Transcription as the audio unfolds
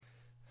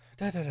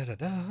Da da da da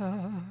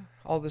da.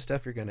 All the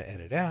stuff you're gonna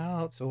edit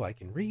out so I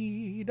can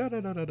read. Da da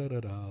da da da da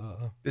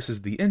da. This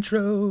is the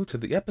intro to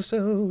the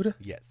episode.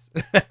 Yes.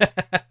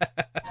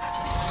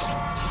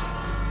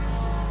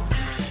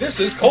 This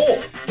is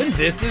Cole. And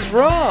this is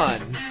Ron.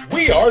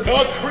 We are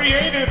the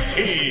creative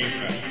team.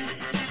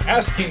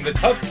 Asking the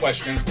tough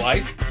questions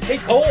like, hey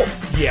Cole,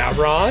 Yeah,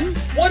 Ron?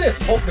 what if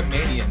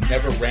Hulkamania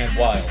never ran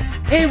wild?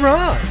 Hey,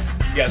 Ron.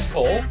 Yes,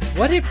 Cole?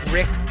 What if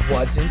Rick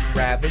wasn't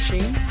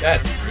ravishing?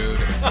 That's rude.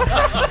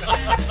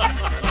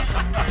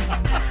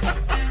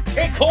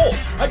 Hey Cole,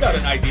 I got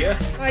an idea.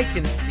 I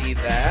can see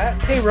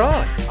that. Hey,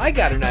 Ron, I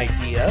got an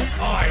idea.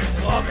 I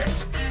love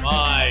it.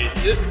 My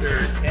sister,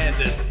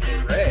 Candace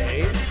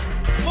LeRae.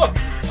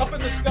 Look, up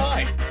in the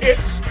sky.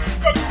 It's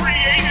the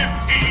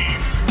creative team.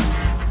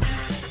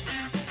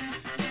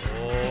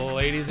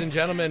 Ladies and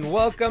gentlemen,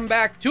 welcome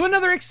back to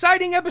another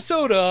exciting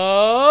episode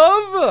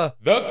of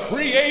The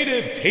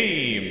creative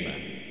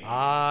team.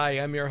 I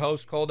am your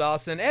host, Cole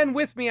Dawson, and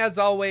with me, as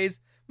always,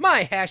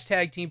 my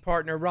hashtag team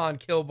partner, Ron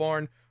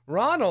Kilborn.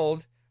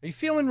 Ronald, are you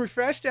feeling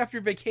refreshed after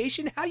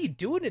vacation? How you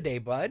doing today,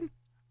 bud?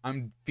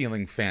 I'm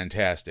feeling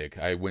fantastic.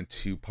 I went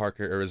to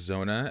Parker,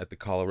 Arizona at the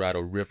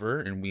Colorado River,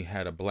 and we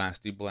had a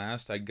blasty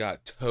blast. I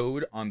got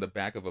towed on the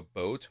back of a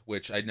boat,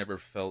 which I'd never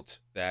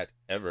felt that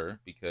ever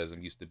because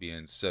I'm used to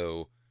being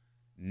so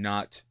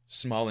not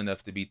small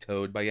enough to be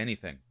towed by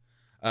anything.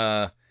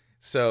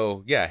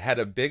 So yeah, had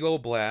a big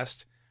old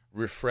blast,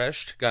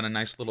 refreshed, got a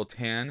nice little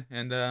tan,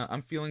 and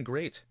I'm feeling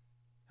great.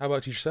 How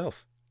about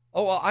yourself?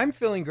 Oh, well, I'm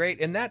feeling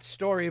great, and that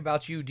story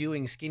about you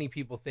doing skinny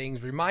people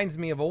things reminds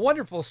me of a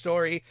wonderful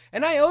story,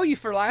 and I owe you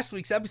for last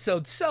week's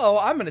episode, so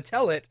I'm going to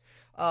tell it.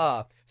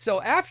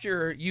 So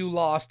after you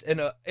lost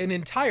an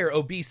entire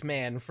obese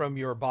man from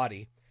your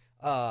body,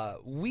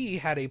 we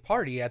had a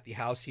party at the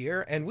house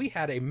here, and we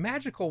had a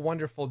magical,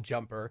 wonderful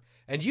jumper,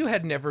 and you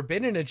had never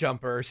been in a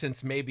jumper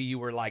since maybe you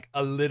were like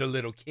a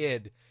little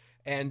kid.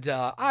 And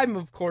I'm,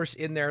 of course,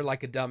 in there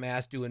like a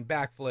dumbass doing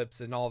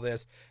backflips and all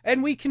this.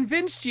 And we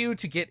convinced you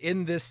to get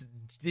in this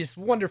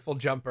wonderful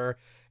jumper.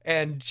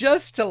 And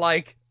just to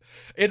like,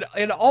 in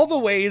all the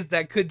ways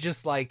that could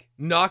just like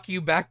knock you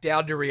back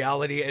down to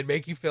reality and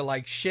make you feel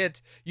like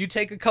shit, you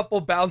take a couple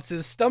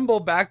bounces,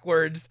 stumble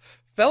backwards,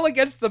 fell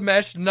against the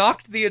mesh,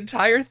 knocked the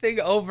entire thing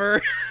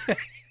over.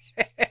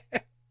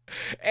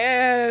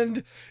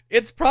 And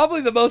it's probably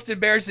the most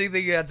embarrassing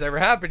thing that's ever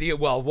happened to you.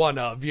 Well, one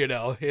of, you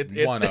know. It's...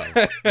 One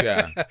of.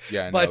 Yeah,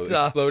 But,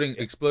 no,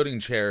 exploding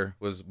chair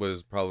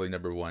was probably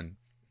number one.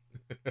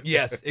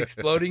 Yes,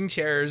 exploding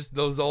chairs,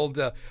 those old,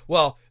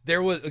 well,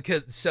 there was,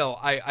 so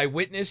I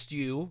witnessed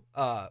you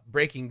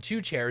breaking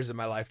two chairs in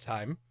my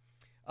lifetime.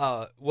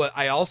 What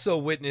I also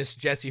witnessed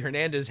Jesse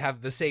Hernandez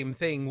have the same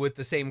thing with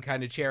the same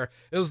kind of chair.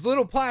 It was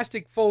little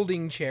plastic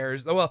folding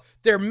chairs. Well,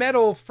 they're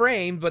metal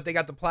framed, but they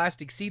got the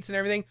plastic seats and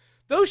everything.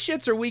 Those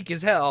shits are weak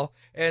as hell.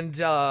 And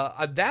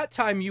at that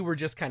time, you were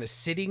just kind of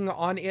sitting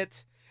on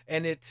it,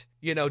 and it,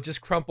 you know,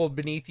 just crumpled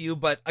beneath you.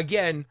 But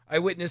again, I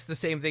witnessed the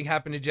same thing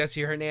happen to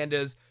Jesse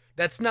Hernandez.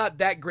 That's not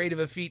that great of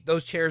a feat.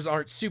 Those chairs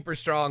aren't super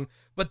strong.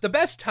 But the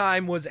best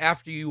time was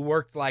after you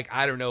worked like,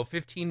 I don't know,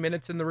 15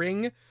 minutes in the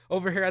ring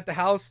over here at the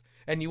house,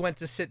 and you went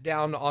to sit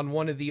down on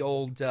one of the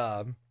old,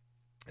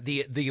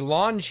 the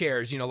lawn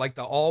chairs, you know, like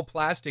the all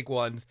plastic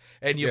ones,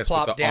 and you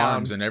plop with the down.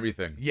 arms and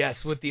everything.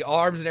 Yes, with the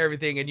arms and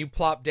everything, and you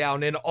plop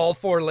down, and all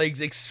four legs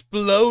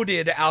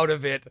exploded out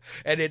of it,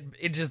 and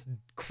it just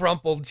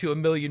crumpled to a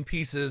million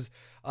pieces.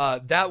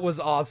 That was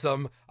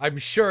awesome. I'm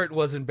sure it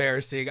was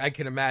embarrassing, I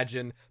can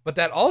imagine. But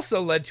that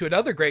also led to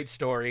another great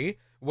story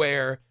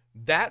where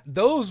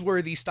those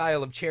were the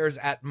style of chairs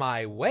at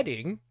my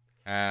wedding.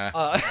 Yeah,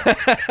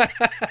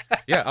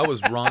 I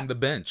was wrong the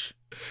bench.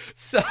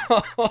 So,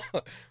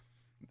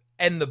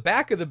 and the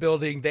back of the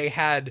building, they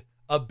had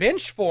a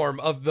bench form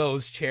of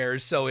those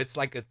chairs. So it's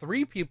like a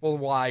 3 people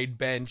wide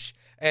bench.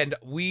 And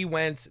we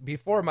went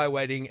before my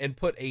wedding and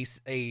put a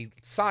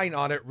sign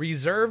on it,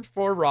 reserved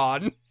for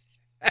Ron.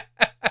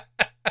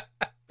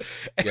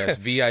 Yes,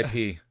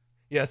 VIP.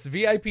 Yes,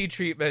 VIP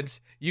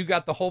treatment. You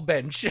got the whole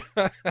bench.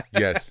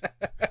 Yes.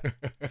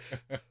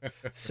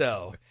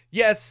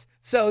 Yes,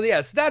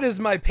 that is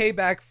my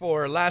payback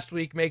for last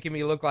week making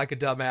me look like a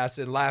dumbass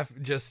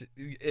and just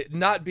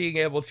not being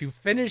able to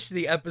finish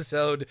the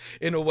episode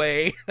in a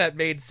way that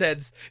made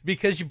sense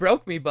because you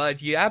broke me,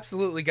 bud. You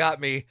absolutely got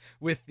me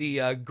with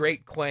the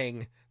great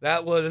quang.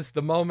 That was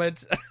the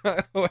moment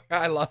where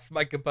I lost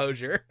my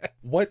composure.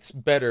 What's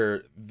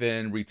better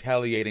than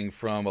retaliating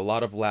from a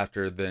lot of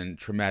laughter than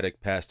traumatic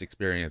past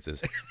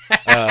experiences?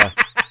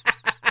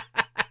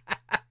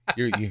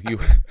 You.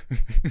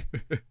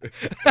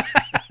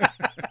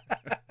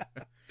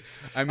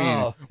 I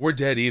mean, we're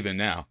dead even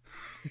now.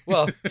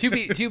 Well, to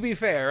be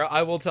fair,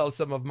 I will tell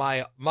some of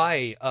my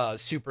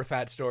super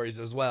fat stories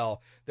as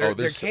well.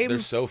 They're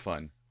so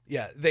fun.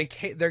 Yeah,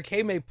 there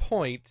came a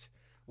point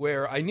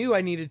where I knew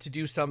I needed to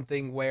do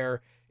something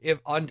where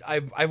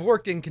I've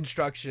worked in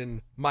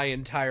construction my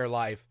entire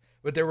life,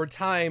 but there were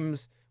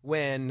times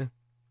when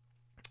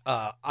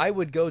I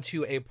would go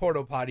to a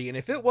porta potty, and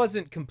if it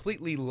wasn't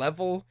completely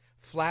level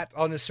flat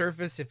on a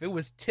surface, if it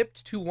was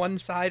tipped to one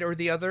side or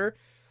the other,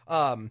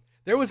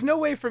 there was no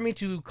way for me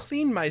to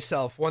clean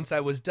myself once I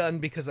was done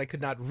because I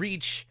could not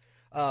reach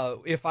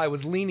if I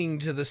was leaning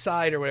to the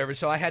side or whatever.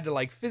 So I had to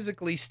like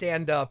physically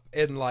stand up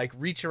and like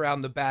reach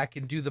around the back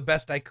and do the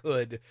best I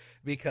could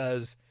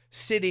because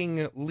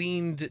sitting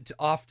leaned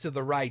off to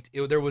the right.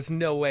 There was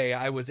no way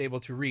I was able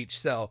to reach.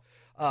 So,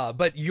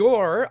 but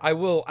I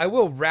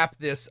will wrap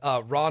this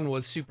Ron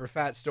was super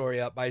fat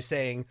story up by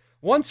saying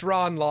once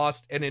Ron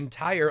lost an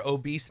entire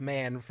obese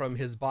man from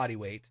his body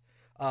weight,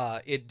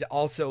 it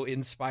also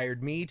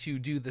inspired me to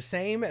do the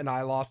same, and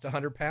I lost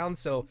 100 pounds.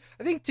 So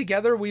I think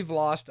together we've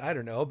lost, I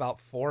don't know, about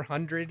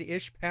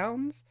 400-ish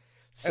pounds.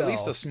 So, at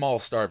least a small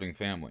starving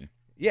family.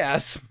 Yeah, a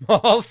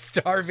small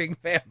starving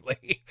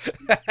family.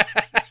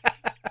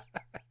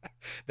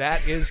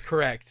 That is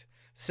correct.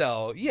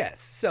 So,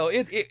 yes. So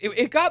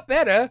it got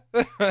better.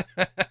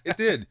 It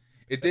did.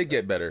 It did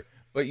get better.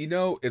 But you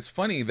know, it's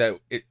funny that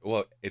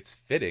it's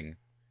fitting.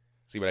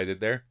 See what I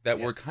did there? That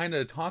Yes. we're kind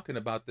of talking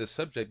about this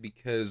subject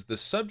because the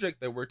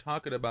subject that we're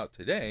talking about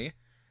today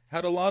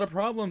had a lot of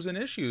problems and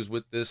issues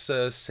with this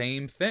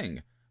same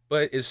thing,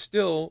 but is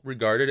still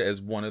regarded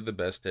as one of the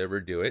best to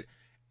ever do it,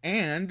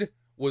 and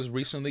was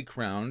recently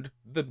crowned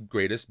the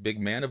greatest big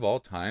man of all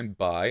time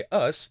by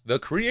us, the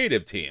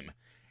creative team.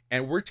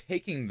 And we're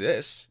taking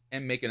this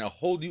and making a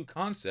whole new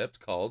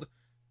concept called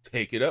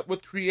Take It Up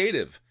with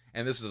Creative.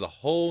 And this is a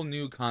whole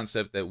new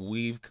concept that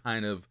we've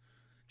kind of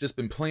just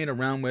been playing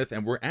around with,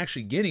 and we're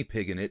actually guinea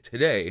pigging it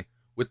today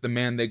with the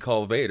man they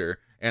call Vader.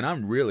 And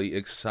I'm really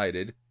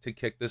excited to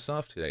kick this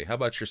off today. How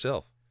about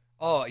yourself?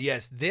 Oh,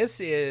 yes. This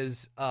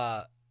is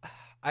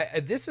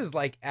this is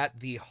like at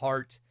the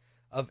heart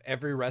of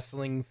every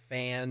wrestling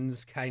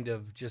fan's kind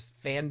of just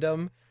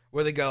fandom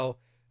where they go,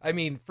 I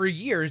mean, for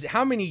years,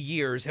 how many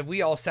years have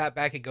we all sat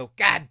back and go,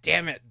 God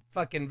damn it,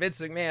 fucking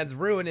Vince McMahon's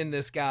ruining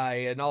this guy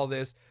and all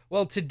this.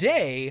 Well,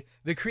 today,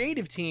 the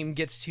creative team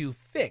gets to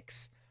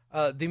fix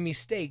the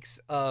mistakes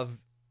of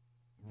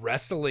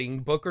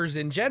wrestling bookers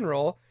in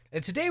general.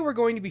 And today we're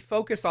going to be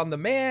focused on the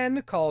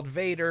man called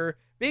Vader,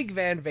 Big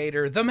Van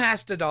Vader, the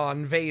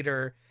Mastodon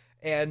Vader,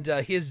 and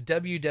his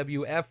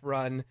WWF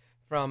run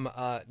from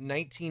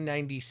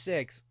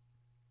 1996.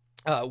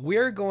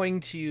 We're going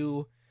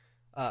to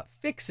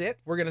fix it.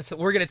 We're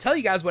gonna tell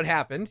you guys what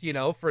happened. You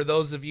know, for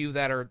those of you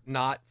that are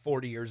not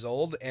 40 years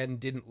old and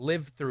didn't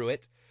live through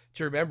it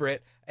to remember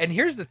it. And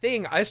here's the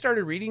thing: I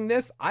started reading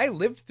this. I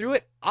lived through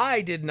it.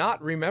 I did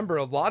not remember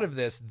a lot of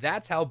this.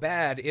 That's how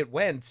bad it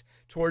went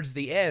towards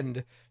the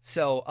end.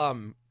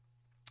 So,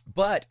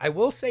 but I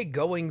will say,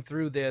 going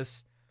through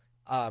this,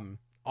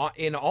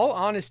 in all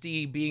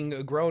honesty, being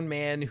a grown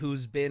man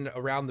who's been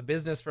around the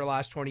business for the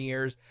last 20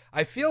 years,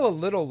 I feel a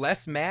little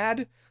less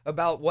mad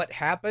about what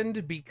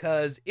happened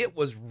because it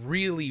was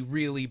really,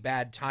 really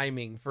bad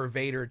timing for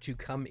Vader to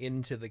come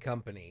into the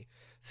company.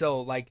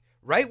 So, like,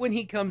 right when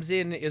he comes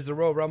in is the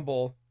Royal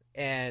Rumble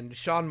and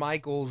Shawn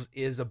Michaels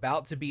is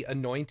about to be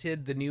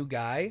anointed the new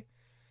guy.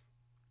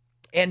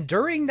 And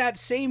during that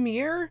same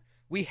year,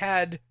 we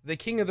had the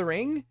King of the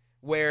Ring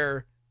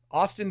where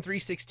Austin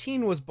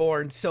 316 was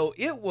born. So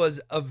it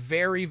was a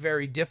very,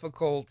 very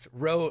difficult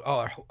road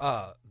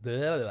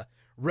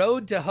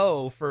to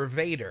hoe for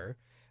Vader.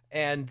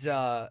 And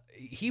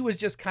he was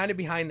just kind of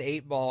behind the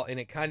eight ball, and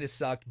it kind of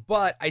sucked.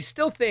 But I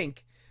still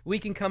think we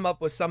can come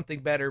up with something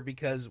better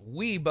because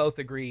we both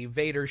agree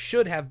Vader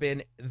should have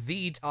been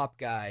the top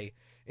guy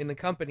in the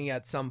company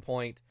at some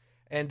point.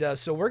 And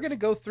so we're going to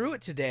go through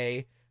it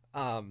today.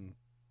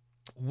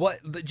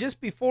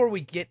 Just before we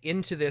get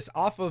into this,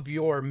 off of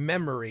your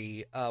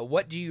memory,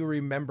 what do you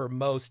remember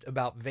most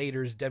about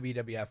Vader's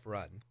WWF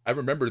run? I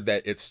remember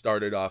that it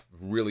started off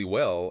really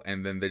well,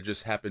 and then there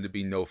just happened to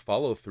be no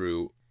follow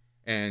through.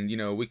 And you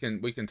know, we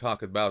can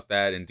talk about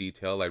that in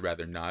detail. I'd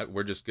rather not.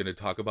 We're just gonna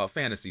talk about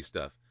fantasy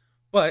stuff.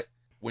 But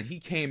when he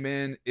came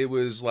in, it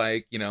was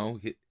like, you know,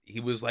 he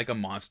was like a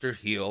monster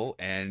heel,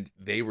 and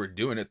they were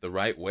doing it the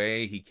right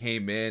way. He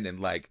came in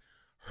and like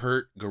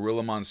hurt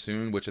Gorilla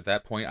Monsoon, which at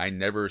that point I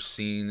never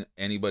seen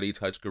anybody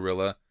touch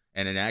Gorilla,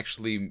 and it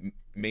actually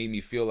made me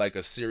feel like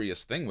a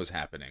serious thing was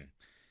happening.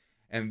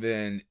 And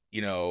then,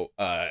 you know,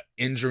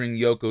 injuring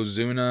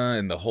Yokozuna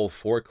and the whole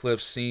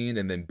forklift scene,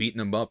 and then beating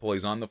him up while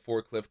he's on the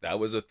forklift, that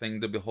was a thing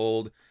to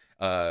behold.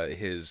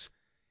 His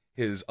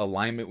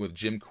alignment with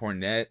Jim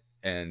Cornette,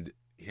 and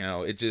you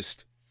know, it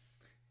just,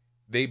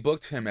 they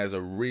booked him as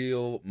a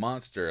real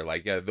monster.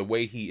 Like the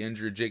way he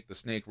injured Jake the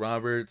Snake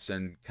Roberts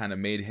and kind of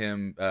made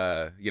him,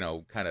 you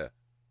know, kind of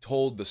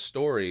told the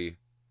story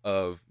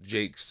of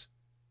Jake's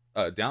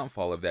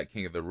downfall of that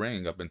King of the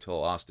Ring up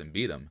until Austin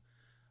beat him.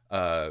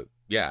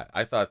 Yeah,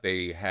 I thought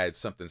they had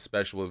something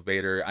special with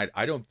Vader.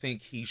 I don't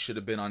think he should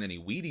have been on any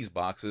Wheaties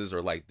boxes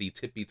or like the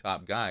tippy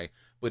top guy,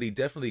 but he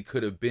definitely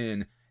could have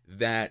been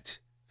that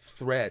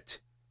threat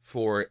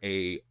for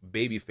a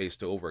babyface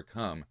to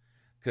overcome,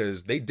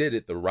 because they did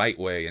it the right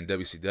way in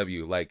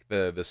WCW. Like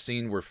the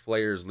scene where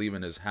Flair's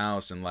leaving his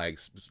house and like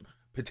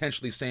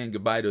potentially saying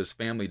goodbye to his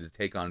family to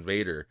take on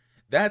Vader.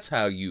 That's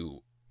how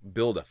you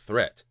build a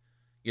threat.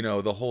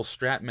 The whole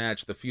strap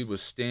match, the feud with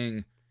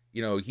Sting,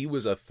 he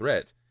was a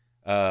threat.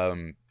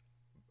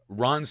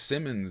 Ron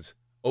Simmons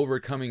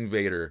overcoming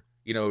Vader,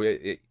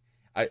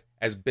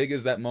 as big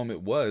as that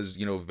moment was,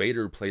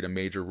 Vader played a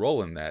major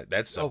role in that.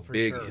 That's a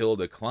big hill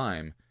to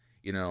climb,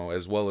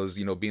 as well as,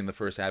 being the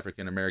first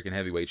African American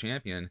heavyweight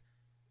champion.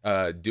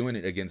 Doing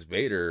it against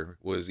Vader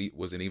was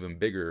an even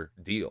bigger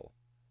deal.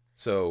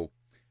 So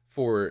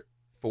for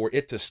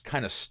it to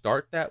kind of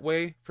start that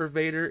way for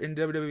Vader in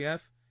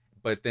WWF,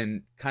 but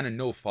then kind of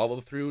no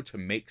follow through to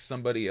make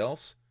somebody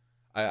else,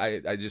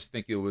 I just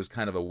think it was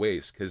kind of a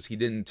waste, because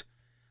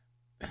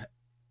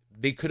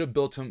they could have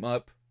built him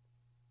up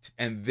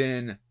and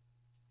then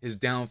his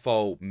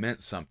downfall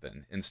meant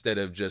something, instead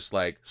of just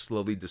like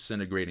slowly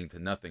disintegrating to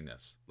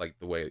nothingness, like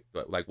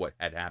what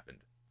had happened.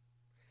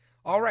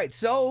 All right,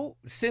 so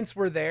since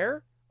we're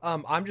there,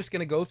 I'm just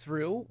going to go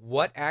through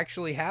what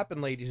actually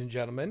happened, ladies and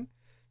gentlemen.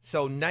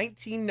 So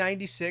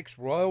 1996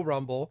 Royal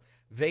Rumble,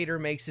 Vader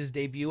makes his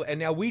debut, and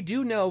now we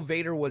do know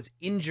Vader was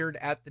injured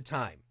at the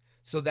time.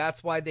 So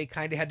that's why they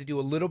kind of had to do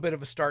a little bit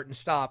of a start and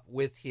stop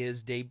with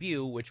his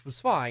debut, which was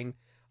fine.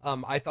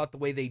 I thought the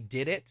way they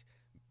did it,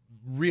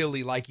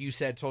 really, like you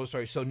said, told a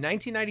story. So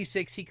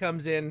 1996, he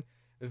comes in,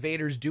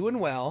 Vader's doing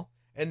well,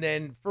 and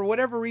then for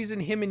whatever reason,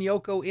 him and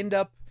Yoko end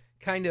up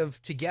kind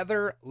of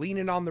together,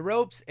 leaning on the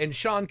ropes, and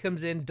Shawn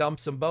comes in,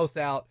 dumps them both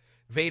out.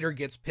 Vader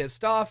gets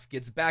pissed off,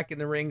 gets back in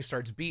the ring,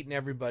 starts beating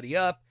everybody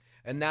up,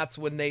 and that's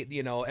when they,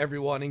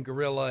 everyone in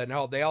Gorilla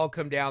and they all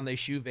come down, they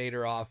shoo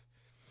Vader off.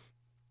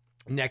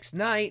 Next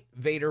night,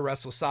 Vader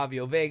wrestles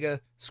Savio Vega,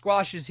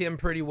 squashes him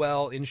pretty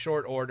well in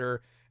short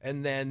order,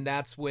 and then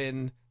that's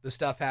when the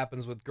stuff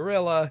happens with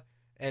Gorilla,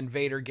 and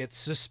Vader gets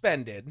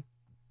suspended.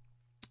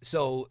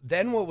 So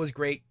then what was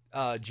great,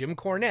 Jim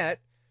Cornette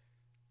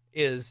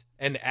is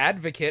an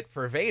advocate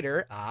for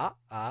Vader,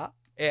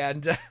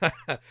 and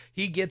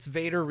he gets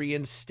Vader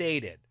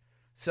reinstated.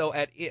 So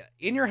at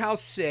In Your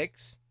House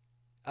 6,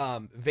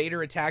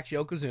 Vader attacks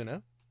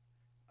Yokozuna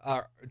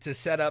to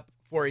set up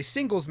for a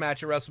singles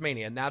match at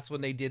WrestleMania, and that's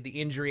when they did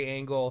the injury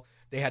angle.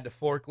 They had to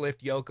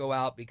forklift Yoko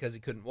out because he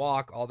couldn't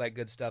walk, all that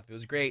good stuff. It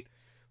was great.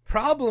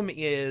 Problem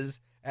is,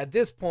 at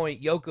this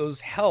point,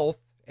 Yoko's health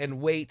and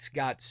weight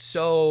got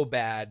so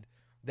bad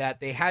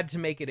that they had to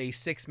make it a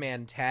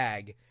 6-man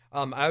tag.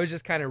 I was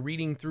just kind of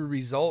reading through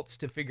results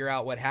to figure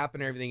out what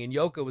happened and everything, and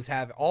Yoko was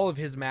having, all of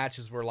his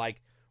matches were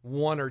like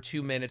 1 or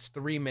 2 minutes,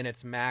 3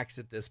 minutes max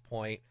at this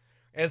point.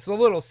 And it's a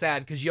little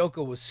sad because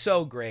Yoko was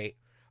so great.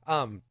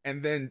 And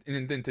then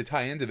to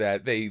tie into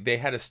that, they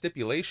had a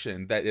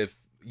stipulation that if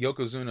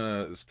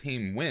Yokozuna's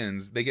team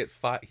wins,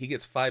 he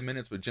gets 5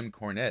 minutes with Jim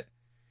Cornette.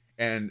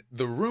 And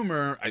the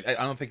rumor, I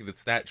don't think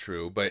it's that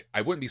true, but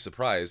I wouldn't be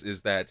surprised,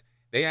 is that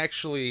they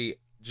actually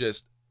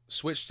just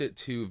switched it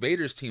to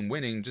Vader's team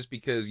winning just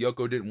because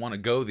Yoko didn't want to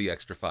go the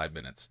extra 5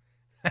 minutes.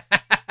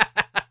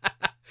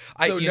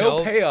 So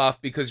no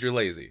payoff because you're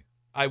lazy.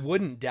 I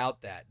wouldn't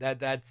doubt that.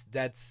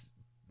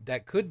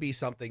 That could be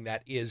something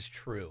that is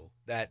true,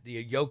 that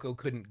Yoko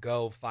couldn't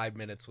go 5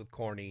 minutes with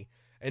Corny.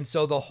 And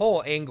so the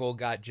whole angle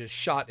got just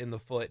shot in the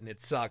foot and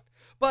it sucked.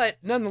 But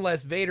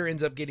nonetheless, Vader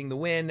ends up getting the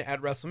win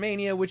at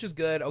WrestleMania, which is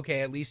good. Okay,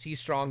 at least he's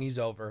strong. He's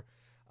over.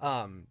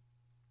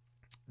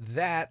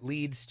 That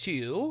leads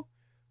to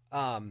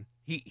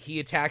he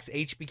attacks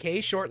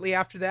HBK shortly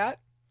after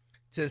that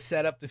to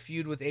set up the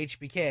feud with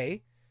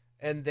HBK.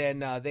 And then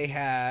they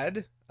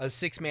had a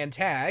 6-man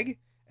tag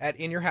at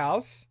In Your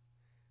House.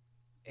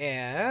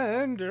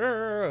 And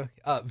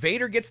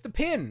Vader gets the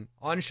pin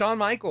on Shawn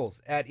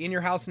Michaels at In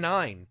Your House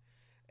 9,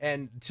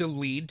 and to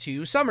lead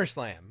to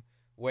SummerSlam,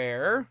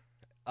 where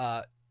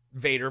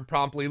Vader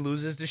promptly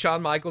loses to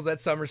Shawn Michaels at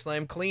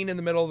SummerSlam, clean in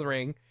the middle of the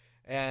ring,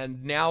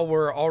 and now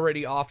we're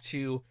already off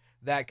to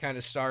that kind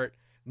of start.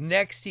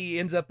 Next, he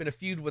ends up in a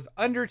feud with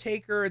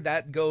Undertaker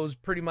that goes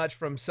pretty much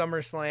from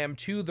SummerSlam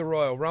to the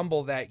Royal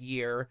Rumble that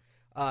year.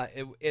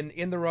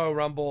 In the Royal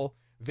Rumble,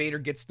 Vader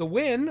gets the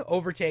win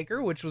over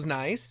Taker, which was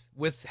nice,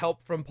 with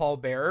help from Paul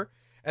Bearer.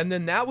 And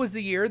then that was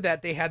the year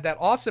that they had that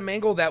awesome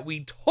angle that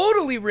we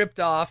totally ripped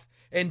off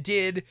and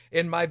did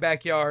in my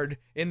backyard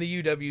in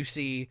the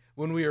UWC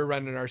when we were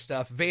running our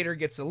stuff. Vader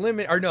gets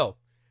eliminated, or no,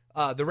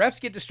 the refs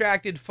get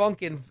distracted.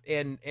 Funk and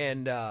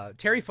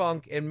Terry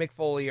Funk and Mick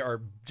Foley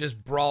are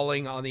just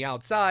brawling on the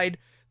outside.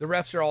 The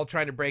refs are all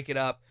trying to break it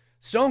up.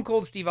 Stone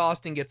Cold Steve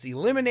Austin gets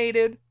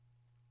eliminated,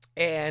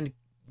 and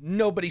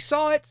nobody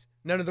saw it.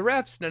 None of the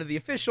refs, none of the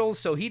officials,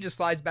 so he just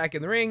slides back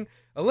in the ring,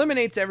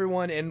 eliminates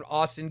everyone, and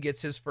Austin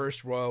gets his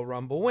first Royal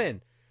Rumble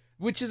win,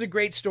 which is a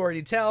great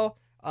story to tell.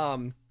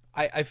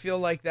 I feel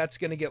like that's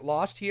going to get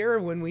lost here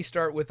when we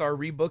start with our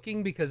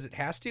rebooking, because it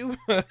has to.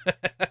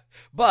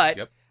 But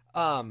yep.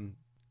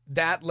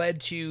 That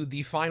led to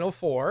the Final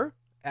Four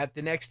at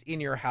the next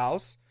In Your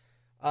House,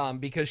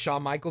 because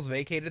Shawn Michaels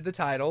vacated the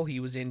title.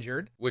 He was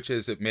injured. Which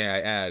is, may I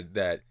add,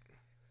 that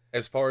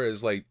as far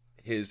as like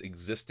his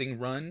existing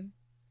run,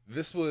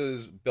 this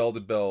was bell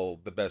to bell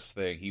the best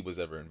thing he was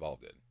ever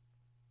involved in.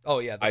 Oh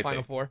yeah, the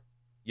Final Four.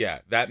 Yeah,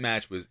 that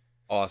match was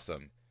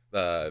awesome.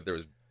 There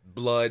was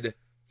blood.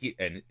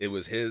 and it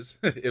was his.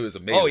 It was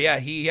amazing. Oh yeah,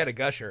 he had a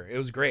gusher. It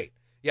was great.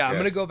 Yeah, I'm Yes.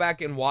 gonna go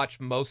back and watch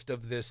most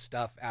of this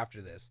stuff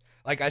after this.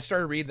 Like I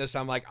started reading this,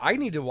 I'm like, I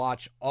need to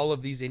watch all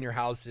of these In Your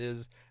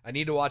Houses. I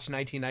need to watch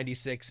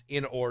 1996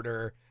 in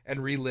order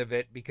and relive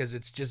it because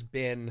it's just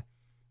been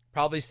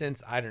probably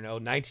since, I don't know,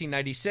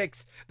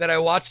 1996 that I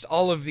watched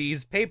all of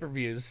these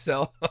pay-per-views.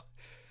 So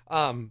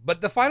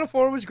but the Final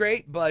Four was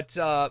great, but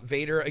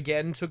Vader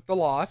again took the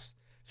loss.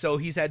 So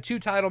he's had 2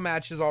 title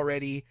matches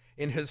already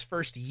in his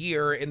first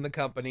year in the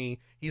company.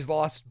 He's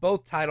lost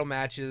both title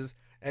matches,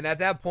 and at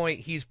that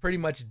point, he's pretty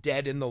much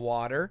dead in the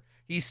water.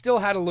 He still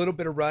had a little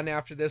bit of run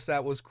after this.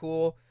 That was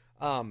cool.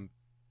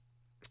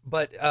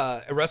 But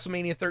at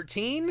WrestleMania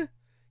 13,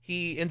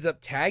 he ends up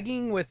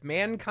tagging with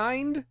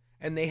Mankind,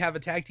 and they have a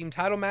tag team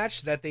title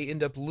match that they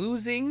end up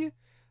losing.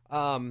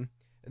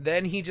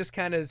 Then he just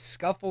kind of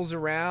scuffles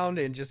around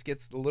and just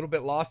gets a little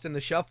bit lost in the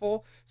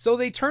shuffle. So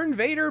they turn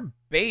Vader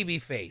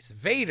babyface.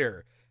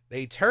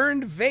 They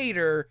turned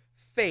Vader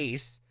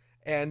face.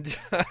 And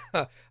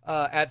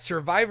at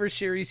Survivor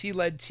Series, he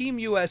led Team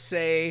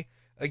USA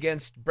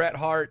against Bret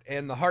Hart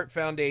and the Hart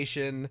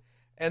Foundation.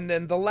 And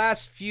then the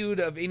last feud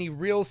of any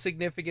real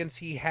significance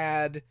he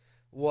had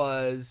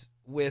was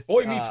with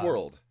Boy Meets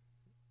World.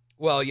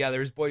 Well, yeah,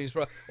 there's Boy Meets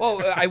World.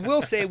 Well, I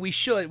will say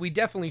we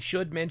definitely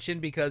should mention,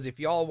 because if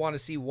y'all want to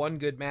see one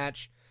good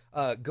match,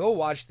 go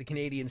watch the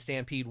Canadian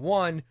Stampede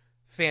 1.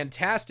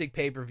 Fantastic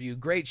pay-per-view,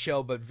 great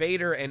show, but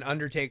Vader and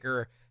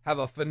Undertaker have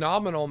a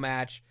phenomenal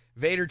match.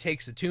 Vader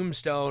takes a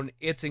tombstone.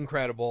 It's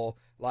incredible.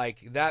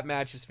 Like, that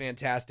match is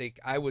fantastic.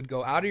 I would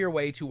go out of your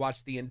way to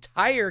watch the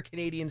entire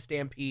Canadian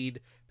Stampede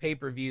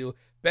pay-per-view.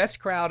 Best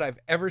crowd I've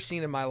ever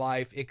seen in my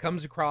life. It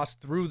comes across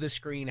through the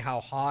screen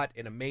how hot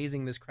and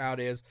amazing this crowd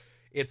is.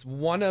 It's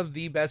one of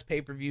the best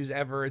pay-per-views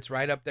ever. It's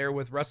right up there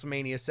with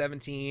WrestleMania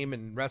 17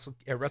 and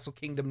Wrestle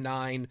Kingdom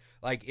 9.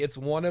 Like, it's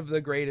one of the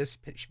greatest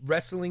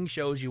wrestling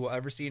shows you will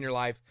ever see in your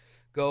life.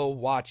 Go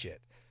watch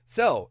it.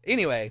 So,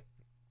 anyway,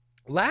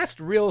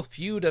 last real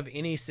feud of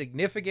any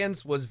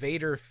significance was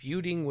Vader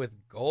feuding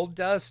with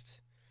Goldust.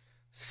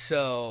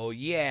 So,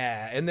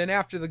 yeah. And then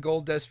after the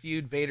Goldust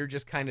feud, Vader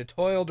just kind of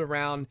toiled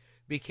around,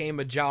 became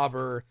a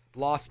jobber,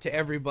 lost to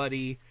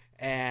everybody,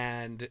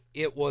 and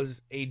it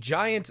was a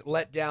giant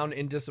letdown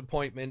and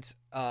disappointment.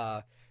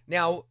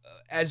 Now,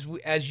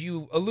 as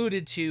you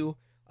alluded to,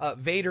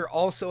 Vader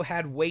also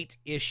had weight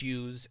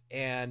issues,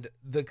 and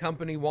the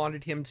company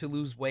wanted him to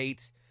lose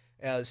weight.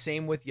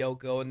 Same with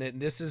Yoko, and then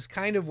this is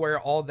kind of where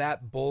all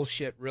that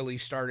bullshit really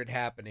started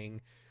happening,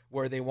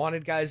 where they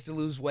wanted guys to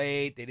lose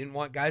weight. They didn't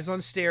want guys on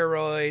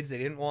steroids. They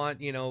didn't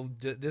want,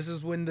 this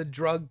is when the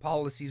drug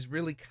policies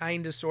really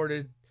kind of sort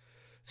of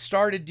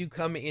started to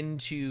come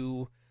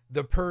into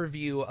the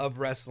purview of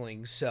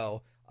wrestling.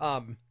 So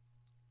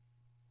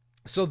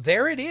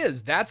there it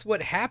is. That's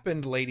what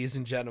happened, ladies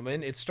and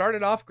gentlemen. It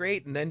started off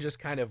great and then just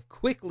kind of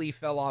quickly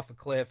fell off a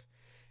cliff.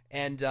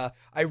 And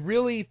I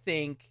really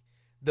think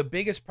the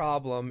biggest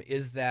problem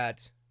is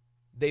that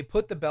they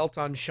put the belt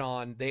on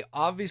Shawn. They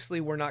obviously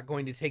were not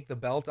going to take the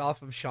belt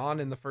off of Shawn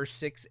in the first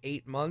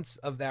 6-8 months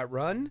of that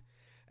run.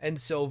 And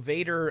so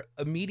Vader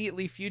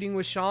immediately feuding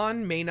with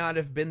Shawn may not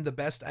have been the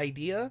best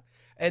idea.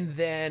 And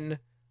then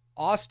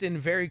Austin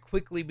very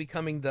quickly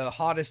becoming the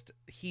hottest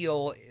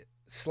heel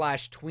 /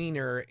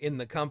 tweener in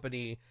the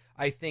company,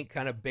 I think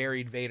kind of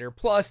buried Vader.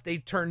 Plus, they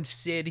turned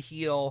Sid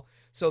heel,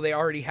 so they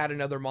already had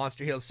another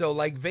monster heel. So,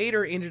 like,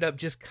 Vader ended up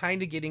just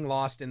kind of getting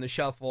lost in the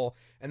shuffle,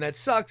 and that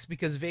sucks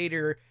because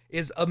Vader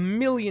is a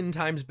million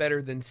times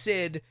better than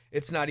Sid.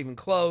 It's not even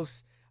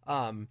close.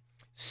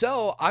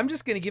 So, I'm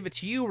just going to give it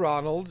to you,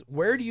 Ronald.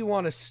 Where do you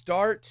want to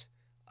start?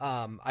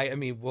 I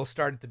mean, we'll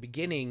start at the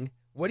beginning.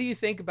 What do you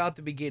think about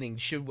the beginning?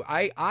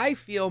 I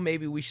feel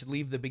maybe we should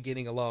leave the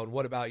beginning alone.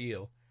 What about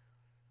you?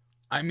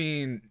 I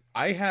mean,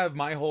 I have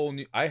my own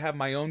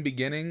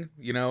beginning.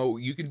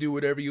 You can do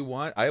whatever you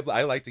want.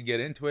 I like to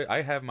get into it.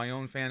 I have my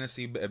own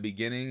fantasy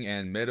beginning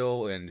and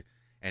middle and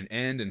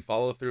end and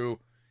follow through.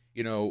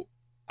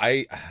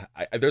 I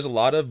there's a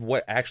lot of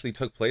what actually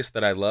took place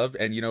that I love,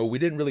 and we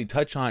didn't really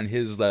touch on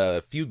his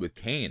feud with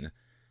Kane.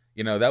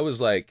 That was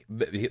like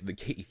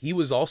he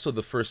was also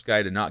the first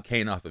guy to knock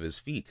Kane off of his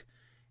feet.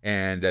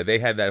 And they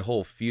had that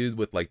whole feud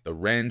with like the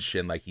wrench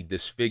and like he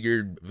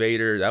disfigured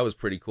Vader. That was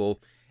pretty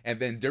cool. And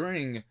then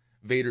during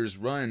Vader's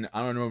run, I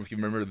don't know if you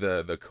remember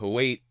the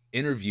Kuwait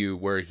interview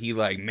where he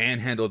like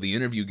manhandled the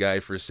interview guy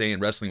for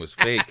saying wrestling was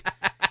fake.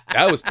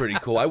 That was pretty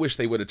cool. I wish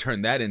they would have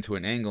turned that into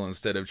an angle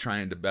instead of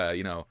trying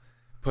to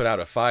put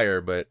out a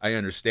fire. But I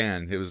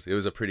understand it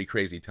was a pretty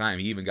crazy time.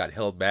 He even got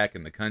held back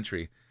in the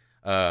country.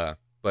 However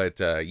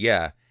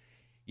you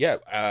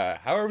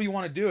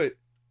want to do it.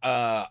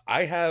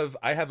 I have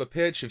a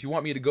pitch. If you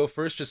want me to go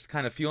first, just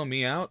kind of feel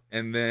me out,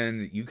 and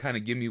then you kind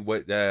of give me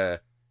what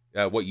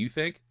you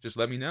think. Just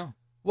let me know.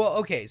 Well,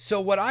 okay.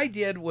 So what I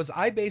did was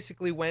I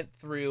basically went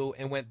through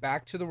and went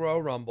back to the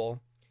Royal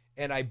Rumble,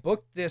 and I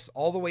booked this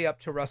all the way up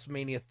to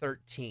WrestleMania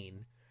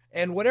 13.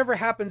 And whatever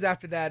happens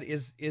after that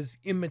is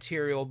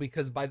immaterial,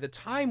 because by the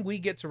time we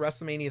get to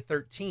WrestleMania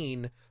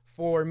 13,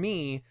 for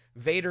me,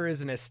 Vader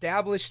is an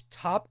established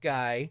top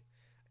guy,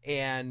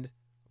 and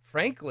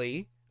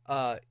frankly,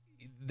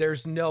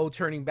 there's no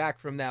turning back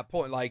from that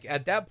point. Like,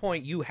 at that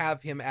point, you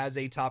have him as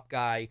a top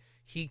guy.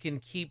 He can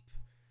keep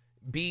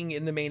being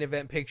in the main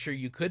event picture.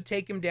 You could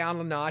take him down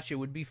a notch. It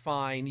would be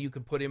fine. You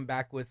could put him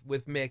back with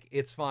Mick.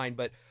 It's fine.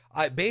 But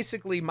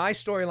basically, my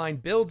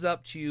storyline builds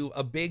up to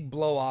a big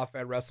blow off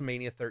at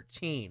WrestleMania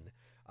 13.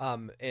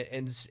 And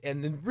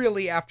then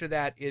really after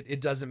that,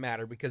 it doesn't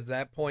matter, because at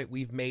that point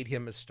we've made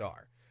him a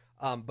star.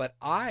 But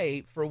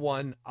for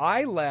one,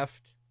 I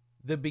left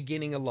the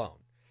beginning alone,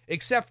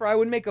 except for I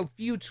would make a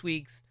few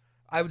tweaks.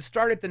 I would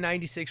start at the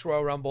 96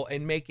 Royal Rumble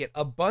and make it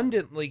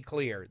abundantly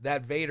clear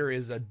that Vader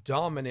is a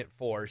dominant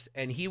force,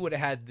 and he would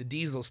have had the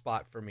Diesel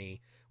spot for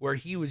me, where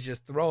he was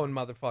just throwing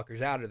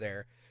motherfuckers out of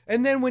there.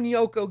 And then when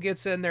Yoko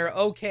gets in there,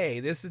 okay,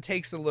 this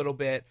takes a little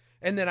bit,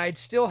 and then I'd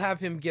still have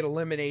him get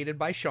eliminated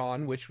by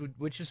Shawn,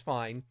 which is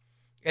fine,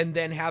 and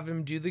then have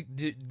him do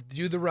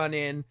the run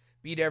in,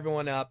 beat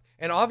everyone up.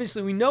 And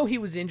obviously we know he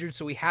was injured,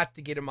 so we had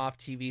to get him off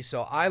TV.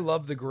 So I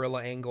love the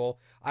gorilla angle.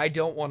 I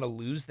don't want to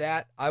lose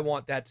that. I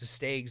want that to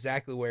stay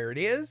exactly where it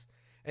is.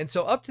 And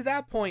so up to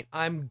that point,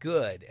 I'm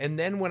good. And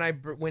then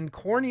when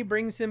Corny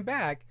brings him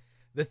back,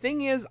 the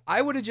thing is,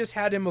 I would have just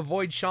had him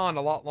avoid Shawn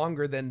a lot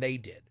longer than they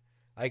did.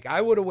 Like,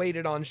 I would have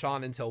waited on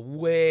Shawn until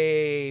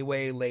way,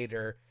 way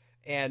later.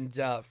 And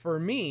for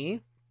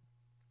me,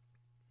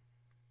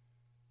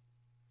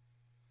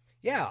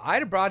 yeah,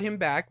 I'd have brought him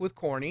back with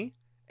Corny.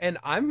 And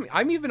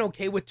I'm even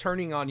okay with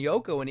turning on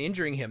Yoko and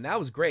injuring him. That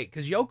was great,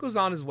 because Yoko's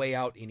on his way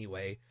out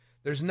anyway.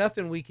 There's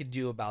nothing we could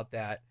do about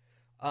that.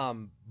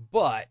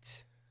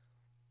 But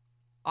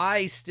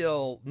I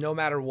still, no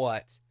matter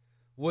what,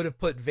 would have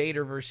put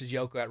Vader versus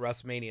Yoko at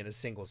WrestleMania in a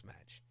singles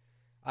match.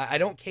 I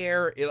don't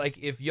care. Like,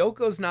 if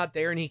Yoko's not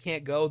there and he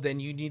can't go, then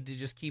you need to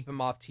just keep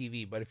him off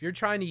TV. But if you're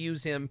trying to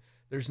use him,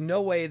 there's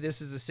no way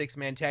this is a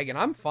 6-man tag. And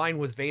I'm fine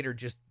with Vader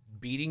just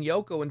beating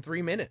Yoko in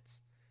 3 minutes.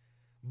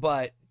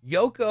 But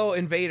Yoko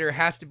and Vader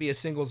has to be a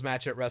singles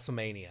match at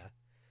WrestleMania.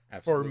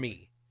 Absolutely. For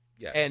me.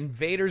 Yes. And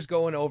Vader's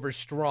going over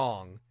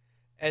strong.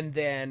 And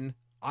then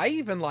I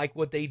even like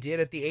what they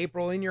did at the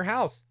April In Your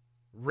House.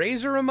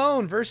 Razor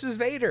Ramon versus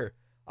Vader.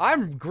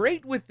 I'm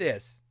great with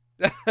this.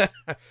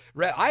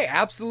 I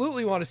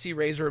absolutely want to see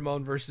Razor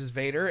Ramon versus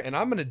Vader, and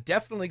I'm going to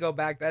definitely go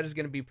back. That is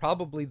going to be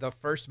probably the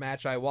first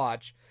match I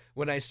watch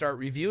when I start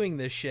reviewing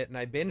this shit and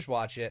I binge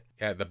watch it.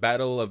 Yeah, the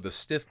battle of the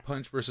stiff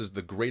punch versus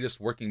the greatest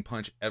working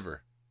punch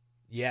ever.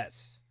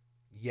 Yes.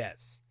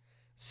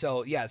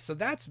 So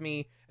that's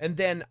me. And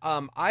then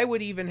I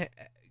would even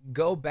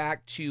go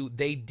back to,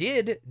 they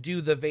did do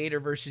the Vader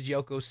versus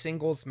Yoko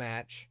singles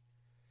match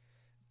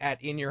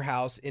at In Your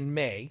House in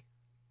May.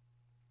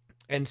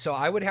 And so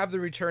I would have the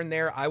return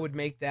there. I would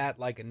make that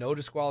like a no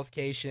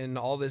disqualification,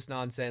 all this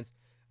nonsense.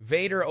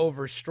 Vader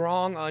over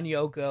strong on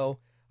Yoko.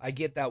 I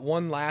get that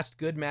one last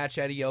good match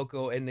out of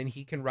Yoko, and then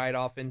he can ride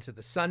off into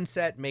the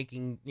sunset,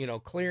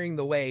 clearing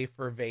the way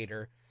for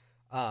Vader.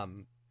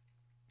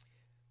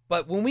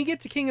 But when we get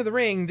to King of the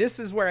Ring, this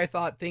is where I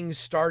thought things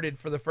started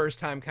for the first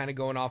time kind of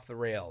going off the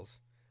rails.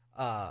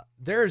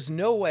 There's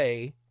no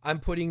way I'm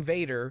putting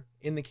Vader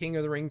in the King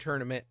of the Ring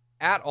tournament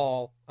at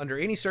all, under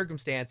any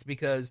circumstance,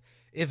 because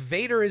if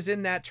Vader is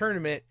in that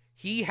tournament,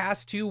 he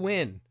has to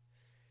win.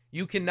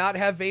 You cannot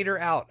have Vader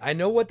out. I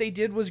know what they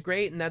did was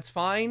great, and that's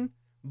fine,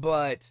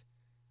 but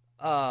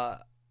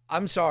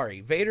I'm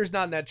sorry. Vader's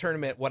not in that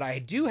tournament. What I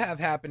do have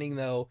happening,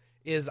 though,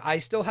 is I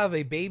still have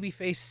a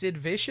babyface Sid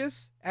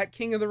Vicious at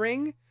King of the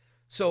Ring.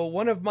 So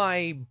one of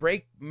my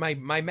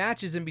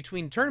matches in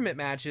between tournament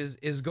matches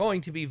is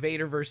going to be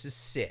Vader versus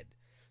Sid,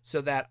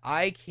 so that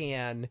I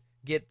can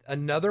get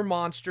another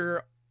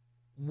monster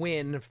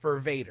win for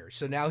Vader.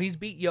 So now he's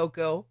beat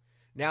Yoko,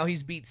 now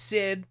he's beat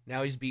Sid,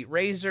 now he's beat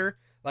Razor.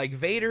 Like,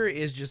 Vader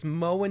is just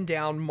mowing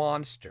down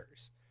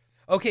monsters.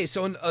 Okay,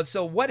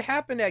 so what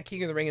happened at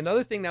King of the Ring?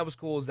 Another thing that was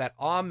cool is that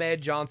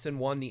Ahmed Johnson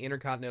won the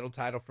Intercontinental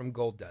title from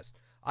Goldust.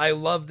 I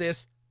love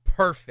this.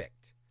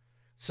 Perfect.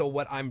 So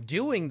what I'm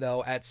doing,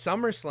 though, at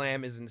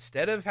SummerSlam is,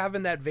 instead of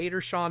having that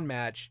Vader-Shawn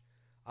match,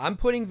 I'm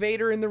putting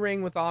Vader in the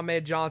ring with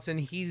Ahmed Johnson.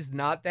 He's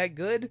not that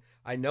good.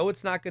 I know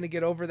it's not going to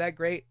get over that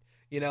great.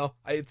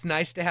 It's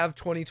nice to have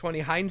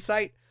 20/20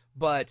 hindsight,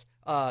 but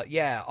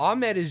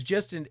Ahmed is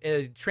just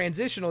a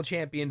transitional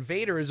champion.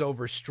 Vader is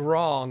over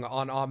strong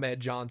on Ahmed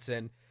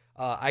Johnson.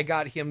 I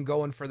got him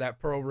going for that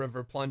Pearl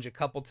River plunge a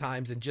couple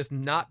times and just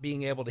not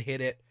being able to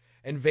hit it,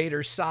 and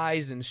Vader's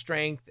size and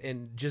strength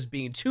and just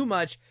being too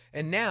much.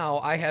 And now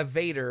I have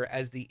Vader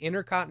as the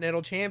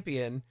Intercontinental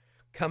Champion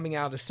coming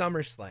out of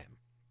SummerSlam.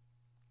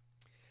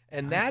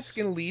 And that's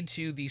going to lead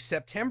to the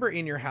September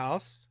In Your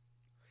House.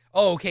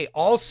 Oh, okay.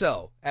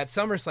 Also at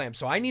SummerSlam.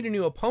 So I need a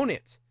new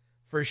opponent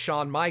for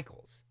Shawn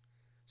Michaels.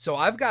 So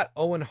I've got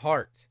Owen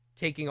Hart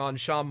taking on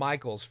Shawn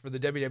Michaels for the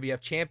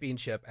WWF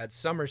Championship at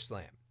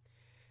SummerSlam.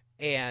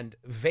 And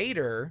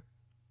Vader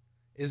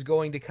is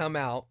going to come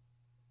out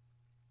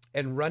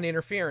and run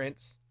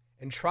interference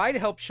and try to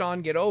help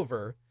Shawn get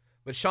over.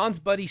 But Shawn's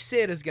buddy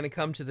Sid is going to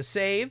come to the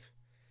save.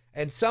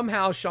 And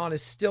somehow Shawn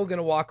is still going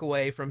to walk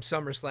away from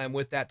SummerSlam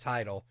with that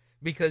title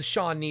because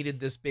Shawn needed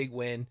this big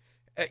win.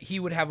 He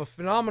would have a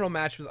phenomenal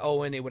match with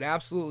Owen. It would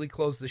absolutely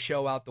close the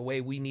show out the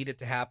way we need it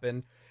to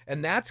happen.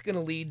 And that's going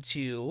to lead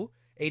to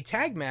a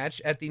tag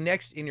match at the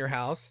next In Your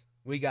House.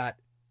 We got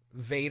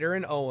Vader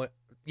and Owen.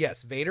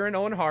 Yes, Vader and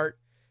Owen Hart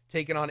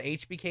taking on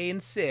HBK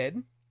and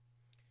Sid.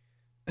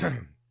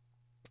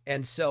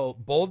 And so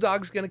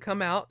Bulldog's going to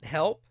come out and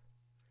help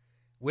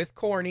with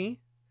Corny,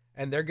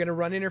 and they're going to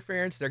run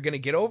interference. They're going to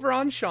get over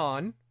on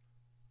Shawn,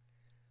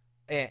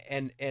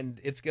 and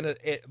it's going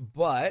to,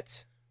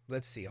 but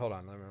let's see. Hold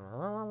on.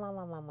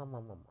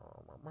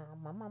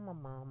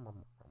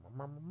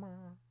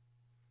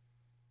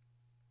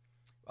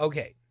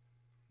 Okay.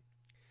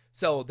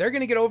 So they're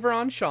going to get over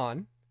on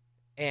Shawn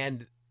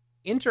and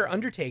enter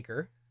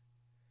Undertaker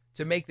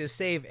to make this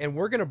save, and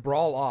we're going to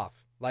brawl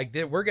off. Like,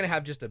 we're going to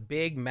have just a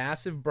big,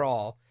 massive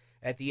brawl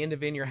at the end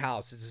of In Your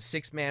House. It's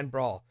a 6-man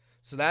brawl.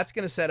 So that's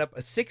going to set up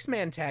a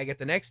 6-man tag at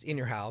the next In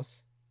Your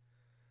House,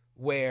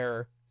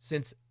 where,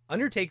 since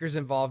Undertaker's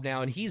involved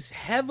now, and he's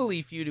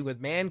heavily feuding with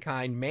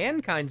Mankind,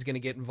 Mankind's going to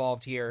get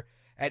involved here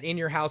at In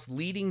Your House,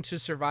 leading to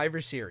Survivor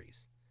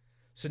Series.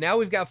 So now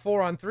we've got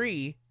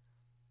 4-on-3.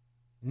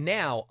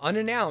 Now,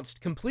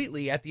 unannounced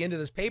completely at the end of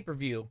this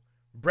pay-per-view,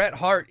 Bret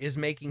Hart is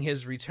making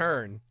his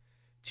return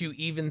to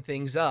even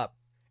things up.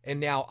 And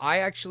now I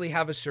actually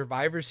have a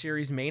Survivor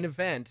Series main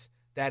event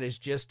that is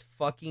just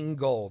fucking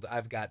gold.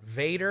 I've got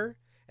Vader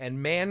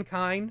and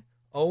Mankind,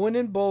 Owen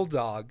and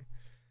Bulldog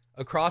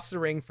across the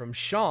ring from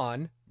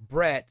Shawn,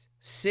 Bret,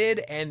 Sid,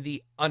 and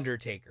The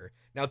Undertaker.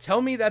 Now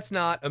tell me that's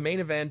not a main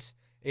event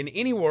in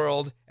any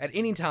world at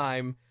any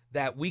time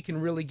that we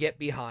can really get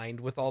behind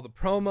with all the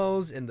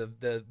promos and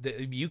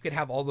the you could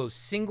have all those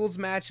singles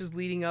matches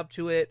leading up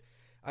to it.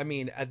 I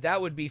mean,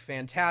 that would be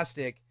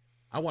fantastic.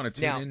 I want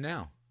to tune in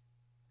now.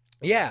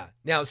 Yeah.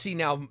 Now, see,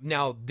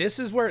 now this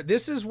is where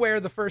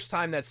the first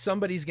time that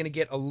somebody's going to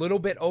get a little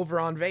bit over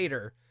on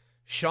Vader.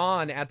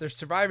 Shawn at the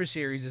Survivor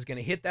Series is going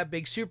to hit that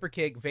big super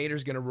kick.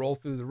 Vader's going to roll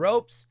through the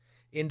ropes,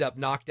 end up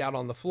knocked out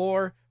on the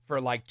floor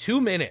for like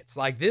 2 minutes.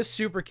 Like, this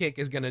super kick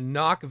is going to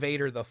knock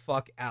Vader the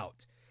fuck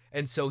out.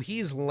 And so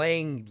he's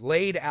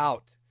laid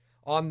out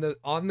on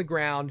the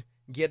ground,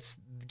 gets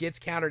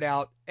countered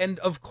out, and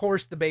of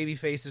course the baby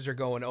faces are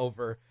going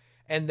over.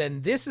 And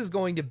then this is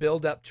going to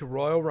build up to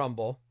Royal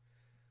Rumble,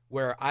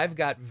 where I've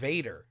got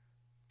Vader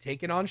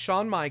taking on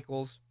Shawn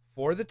Michaels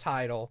for the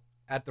title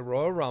at the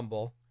Royal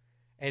Rumble,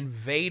 and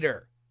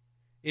Vader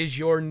is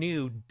your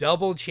new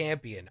double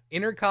champion,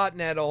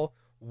 Intercontinental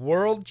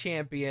World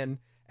Champion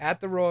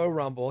at the Royal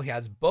Rumble. He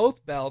has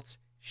both belts.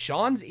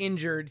 Shawn's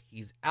injured.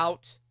 He's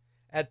out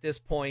at this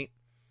point.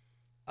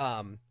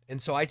 And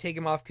so I take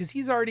him off because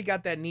he's already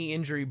got that knee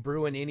injury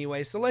brewing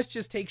anyway. So let's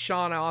just take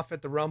Shawn off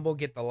at the Rumble,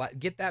 get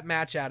that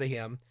match out of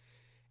him.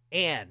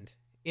 And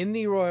in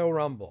the Royal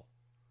Rumble,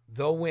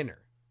 the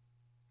winner,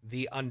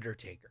 The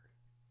Undertaker.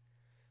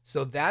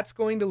 So that's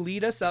going to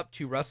lead us up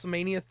to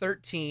WrestleMania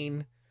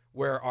 13,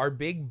 where our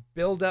big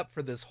build-up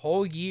for this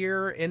whole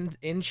year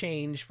in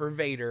change for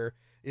Vader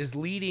is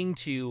leading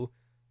to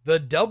the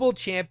double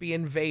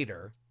champion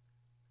Vader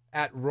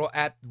at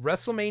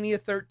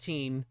WrestleMania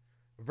 13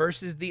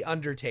 versus The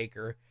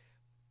Undertaker.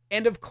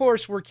 And of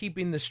course, we're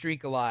keeping the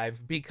streak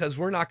alive because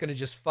we're not going to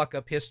just fuck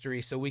up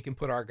history so we can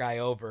put our guy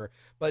over.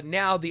 But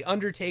now The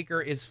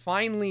Undertaker is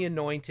finally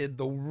anointed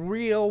the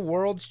real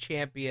world's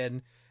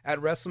champion at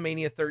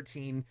WrestleMania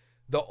 13.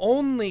 The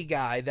only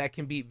guy that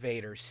can beat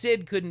Vader.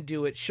 Sid couldn't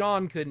do it.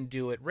 Shawn couldn't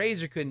do it.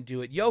 Razor couldn't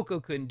do it.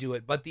 Yoko couldn't do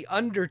it. But The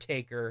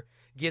Undertaker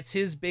gets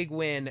his big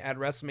win at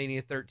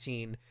WrestleMania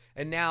 13.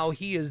 And now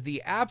he is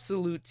the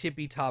absolute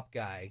tippy top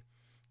guy.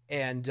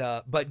 And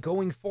but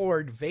going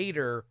forward,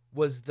 Vader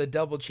was the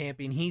double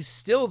champion. He's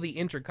still the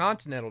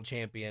Intercontinental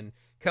Champion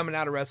coming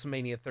out of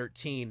WrestleMania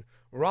 13.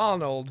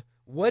 Ronald,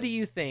 what do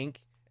you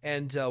think?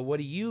 And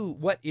what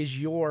is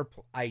your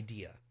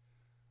idea?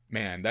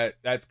 Man,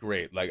 that's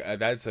great. Like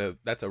that's a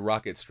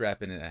rocket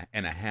strap and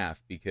a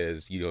half,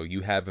 because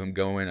you have him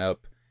going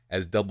up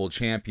as double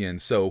champion.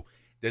 So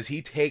does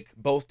he take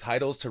both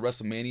titles to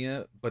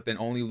WrestleMania, but then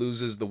only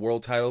loses the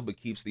world title but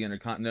keeps the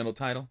Intercontinental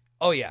title?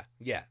 Oh yeah,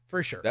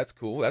 for sure. That's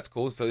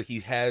cool. So he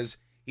has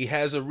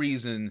a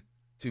reason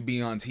to be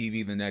on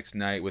TV the next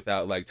night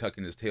without like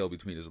tucking his tail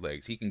between his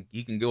legs. He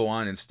can go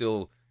on and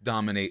still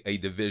dominate a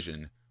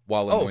division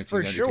while anointing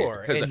for the Undertaker.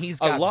 Sure. Because and he's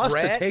got a loss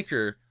Brett. to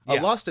Taker, a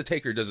loss to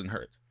Taker doesn't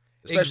hurt,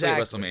 especially at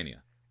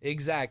WrestleMania.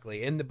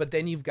 Exactly. But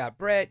then you've got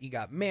Brett, you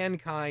got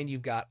Mankind,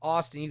 you've got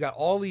Austin, you got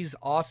all these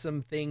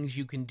awesome things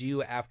you can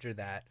do after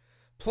that.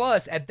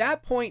 Plus, at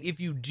that point, if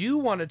you do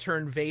want to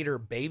turn Vader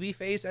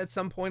babyface at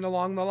some point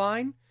along the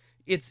line,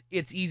 it's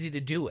easy to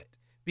do it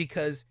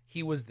because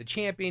he was the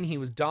champion, he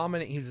was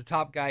dominant, he was the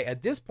top guy.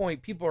 At this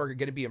point, people are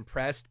going to be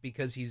impressed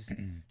because he's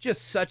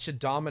just such a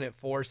dominant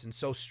force and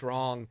so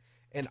strong.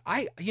 And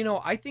I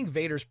think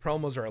Vader's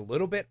promos are a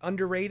little bit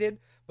underrated,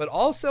 but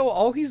also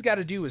all he's got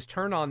to do is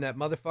turn on that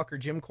motherfucker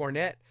Jim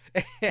Cornette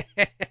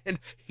and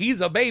he's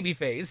a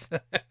babyface.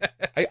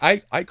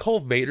 I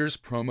call Vader's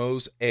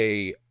promos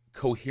a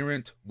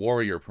coherent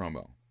Warrior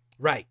promo.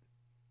 Right.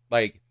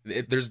 Like,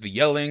 there's the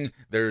yelling,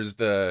 there's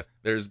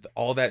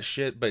all that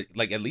shit, but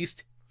like at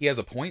least he has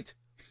a point,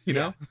 you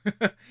know?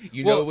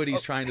 You know what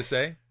he's trying to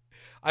say?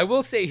 I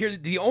will say here,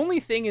 the only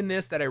thing in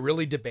this that I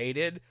really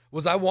debated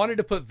was I wanted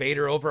to put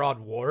Vader over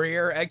on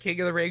Warrior at King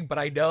of the Ring, but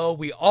I know,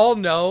 we all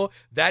know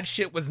that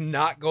shit was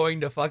not going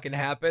to fucking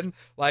happen.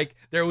 Like,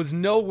 there was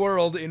no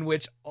world in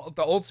which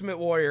the Ultimate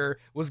Warrior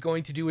was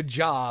going to do a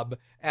job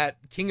at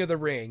King of the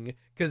Ring,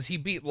 because he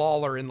beat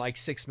Lawler in like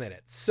 6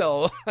 minutes.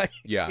 So,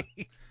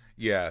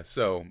 yeah,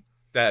 so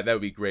that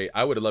would be great.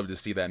 I would have loved to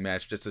see that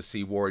match just to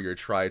see Warrior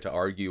try to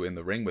argue in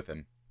the ring with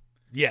him.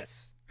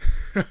 Yes.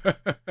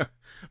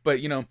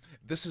 But, you know,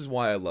 this is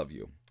why I love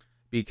you.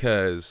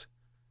 Because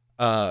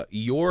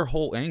your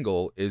whole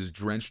angle is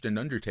drenched in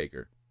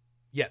Undertaker.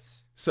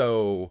 Yes.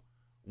 So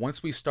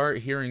once we start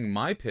hearing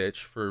my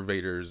pitch for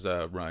Vader's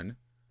run,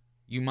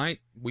 we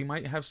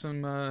might have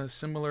some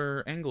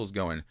similar angles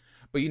going.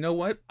 But you know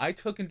what? I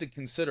took into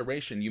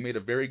consideration, you made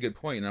a very good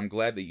point, and I'm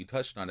glad that you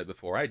touched on it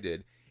before I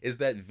did, is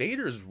that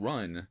Vader's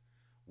run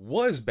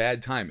was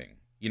bad timing.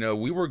 You know,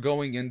 we were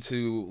going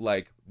into,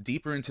 like,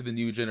 deeper into the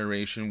new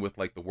generation with,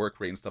 like, the work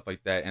rate and stuff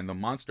like that, and the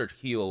monster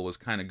heel was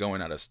kind of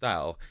going out of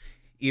style,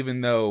 even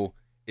though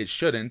it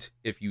shouldn't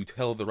if you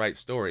tell the right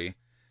story.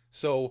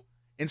 So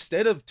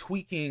instead of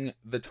tweaking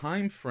the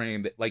time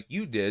frame that, like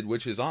you did,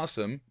 which is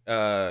awesome,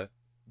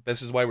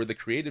 this is why we're the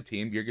creative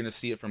team, you're going to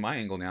see it from my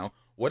angle now,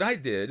 what I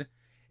did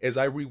is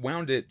I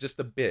rewound it just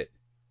a bit.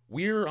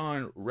 We're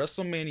on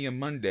WrestleMania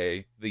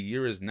Monday, the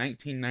year is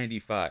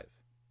 1995.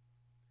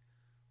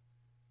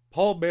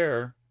 Paul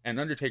Bearer and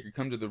Undertaker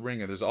come to the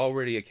ring, and there's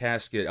already a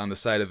casket on the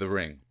side of the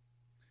ring.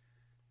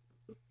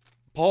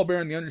 Paul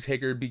Bearer and the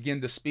Undertaker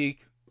begin to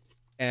speak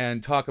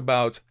and talk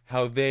about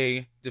how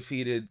they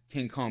defeated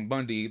King Kong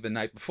Bundy the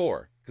night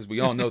before, because we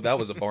all know that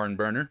was a barn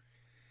burner.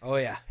 Oh,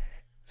 yeah.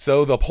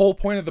 So the whole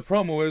point of the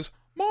promo is,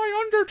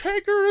 my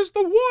Undertaker is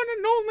the one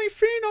and only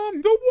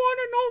Phenom, the one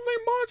and only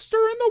monster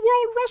in the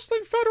World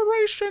Wrestling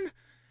Federation.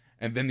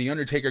 And then the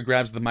Undertaker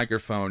grabs the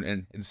microphone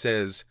and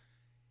says,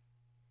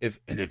 If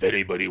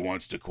anybody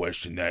wants to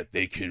question that,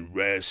 they can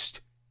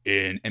rest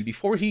in... And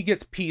before he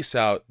gets peace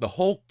out, the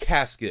whole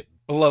casket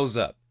blows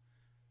up.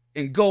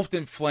 Engulfed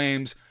in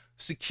flames,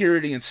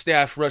 security and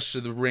staff rush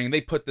to the ring.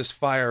 They put this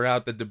fire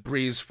out, the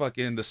debris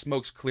fucking, the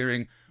smoke's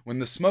clearing. When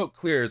the smoke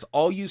clears,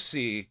 all you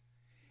see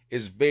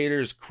is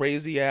Vader's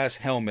crazy-ass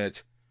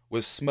helmet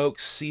with smoke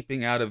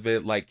seeping out of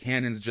it like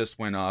cannons just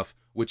went off,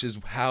 which is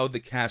how the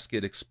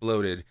casket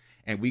exploded.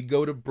 And we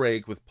go to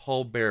break with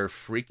Paul Bearer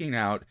freaking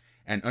out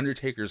and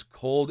Undertaker's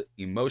cold,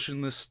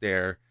 emotionless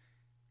stare,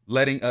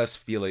 letting us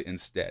feel it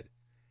instead.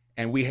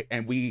 And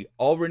we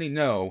already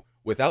know,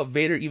 without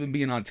Vader even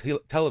being on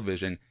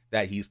television,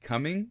 that he's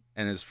coming,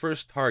 and his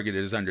first target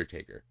is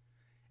Undertaker.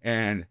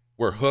 And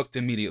we're hooked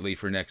immediately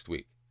for next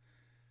week.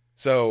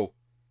 So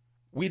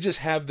we just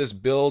have this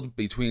build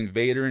between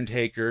Vader and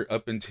Taker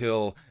up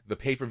until the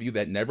pay-per-view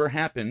that never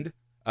happened.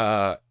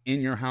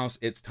 In Your House,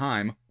 It's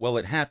Time. Well,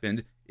 it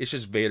happened. It's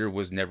just Vader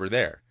was never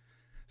there.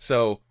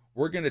 So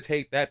we're going to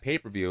take that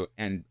pay-per-view,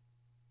 and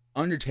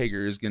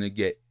Undertaker is going to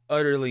get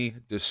utterly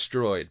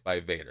destroyed by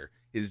Vader.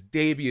 His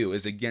debut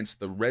is against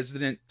the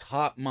resident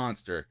top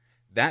monster.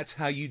 That's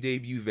how you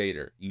debut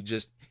Vader.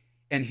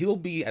 And he'll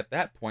be, at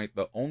that point,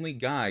 the only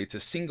guy to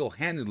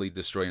single-handedly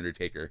destroy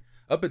Undertaker.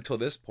 Up until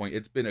this point,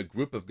 it's been a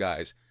group of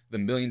guys. The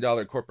 $1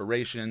 Million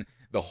Corporation,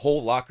 the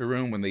whole locker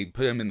room when they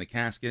put him in the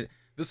casket.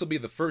 This will be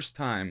the first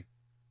time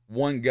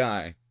one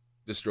guy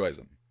destroys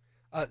him.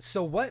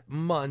 So what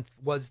month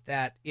was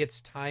that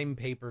It's Time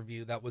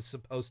pay-per-view that was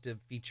supposed to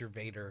feature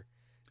Vader?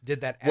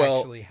 Did that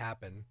actually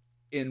happen?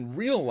 In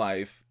real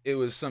life, it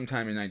was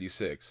sometime in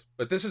 96.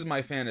 But this is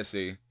my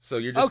fantasy, so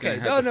you're just going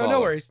to have to follow. No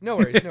worries.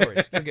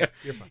 You're good.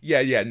 You're fine.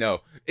 Yeah,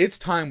 no. It's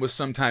Time was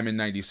sometime in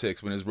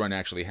 96 when his run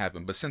actually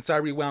happened. But since I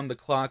rewound the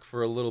clock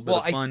for a little bit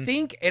of fun... I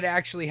think it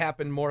actually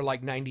happened more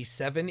like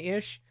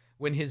 97-ish.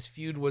 When his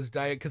feud was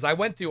dying, because I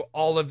went through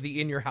all of the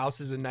In Your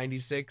Houses in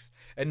 96,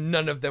 and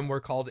none of them were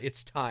called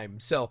It's Time.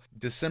 So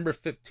December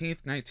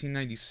 15th,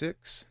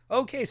 1996.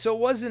 Okay, so it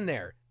was in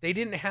there. They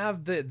didn't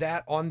have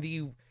that on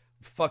the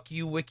fuck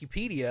you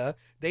Wikipedia.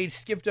 They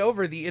skipped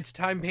over the It's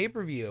Time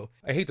pay-per-view.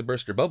 I hate to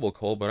burst your bubble,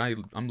 Cole, but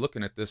I'm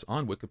looking at this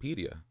on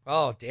Wikipedia.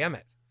 Oh, damn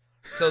it.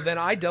 So then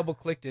I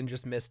double-clicked and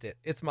just missed it.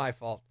 It's my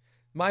fault.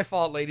 My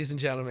fault, ladies and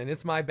gentlemen.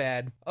 It's my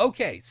bad.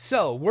 Okay,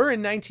 so we're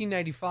in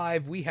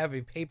 1995. We have a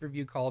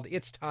pay-per-view called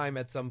It's Time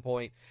at some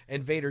point,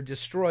 and Vader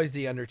destroys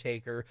The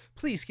Undertaker.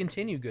 Please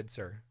continue, good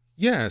sir.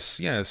 Yes.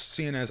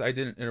 Seeing as I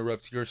didn't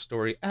interrupt your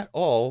story at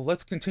all,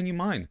 let's continue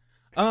mine.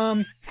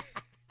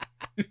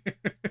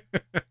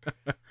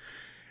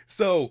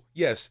 So,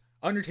 yes,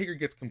 Undertaker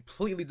gets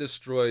completely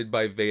destroyed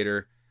by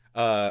Vader.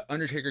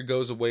 Undertaker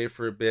goes away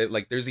for a bit.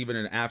 Like, there's even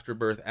an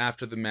afterbirth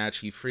after the match.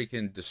 He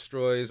freaking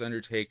destroys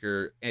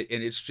Undertaker, and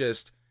it's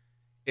just,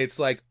 it's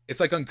like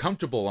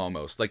uncomfortable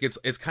almost. Like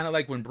it's kind of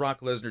like when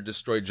Brock Lesnar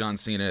destroyed John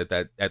Cena at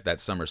that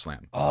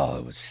SummerSlam. Oh,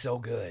 it was so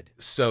good.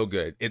 So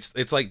good.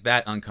 It's like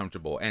that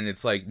uncomfortable, and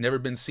it's like never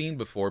been seen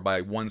before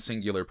by one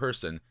singular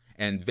person,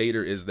 and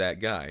Vader is that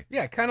guy.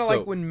 Yeah, kind of So-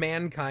 like when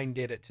Mankind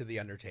did it to The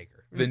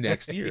Undertaker. The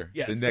next year.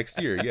 Yes. The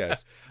next year,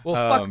 yes. Well,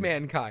 fuck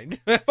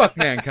Mankind. Fuck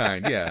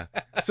Mankind, yeah.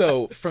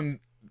 So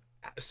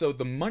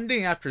the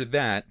Monday after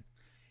that,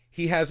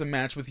 he has a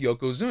match with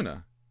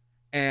Yokozuna.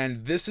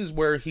 And this is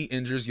where he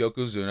injures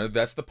Yokozuna.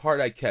 That's the part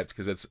I kept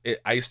because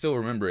I still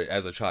remember it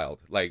as a child.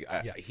 Like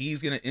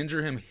he's gonna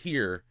injure him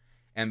here,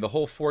 and the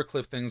whole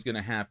forklift thing's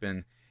gonna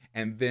happen.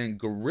 And then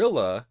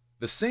Gorilla,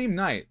 the same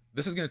night,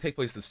 this is gonna take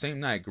place the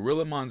same night.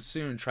 Gorilla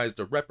Monsoon tries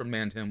to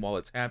reprimand him while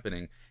it's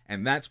happening,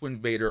 and that's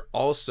when Vader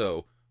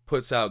also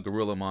puts out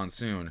Gorilla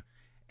Monsoon.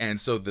 And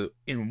so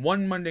in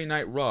one Monday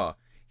Night Raw,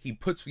 he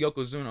puts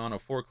Yokozuna on a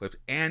forklift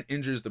and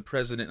injures the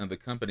president of the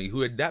company,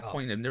 who at that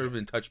point had never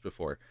been touched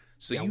before.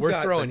 So yeah, you we're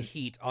got throwing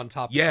heat on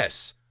top of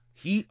yes,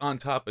 heat on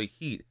top of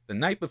heat. The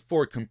night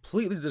before,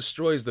 completely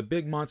destroys the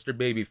big monster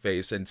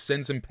babyface and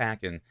sends him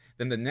packing.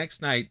 Then the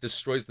next night,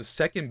 destroys the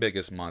second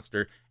biggest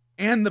monster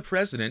and the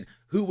president,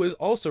 who was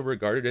also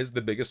regarded as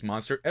the biggest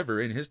monster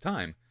ever in his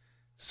time.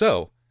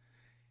 So,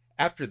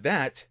 after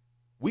that,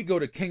 we go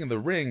to King of the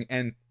Ring,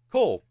 and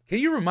Cole, can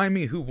you remind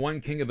me who won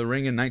King of the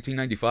Ring in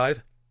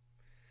 1995?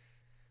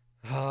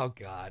 Oh,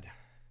 God.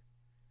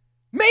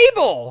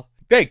 Mabel!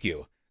 Thank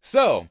you.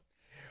 So,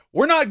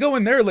 we're not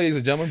going there, ladies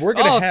and gentlemen. We're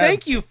going to have...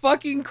 thank you,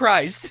 fucking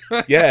Christ.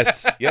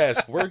 Yes.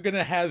 We're going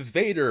to have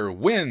Vader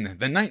win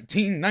the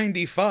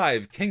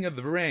 1995 King of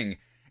the Ring.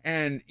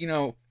 And, you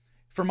know,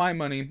 for my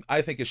money,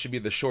 I think it should be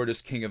the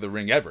shortest King of the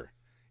Ring ever.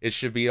 It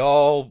should be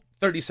all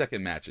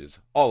 30-second matches.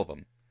 All of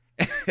them.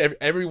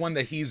 Everyone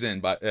that he's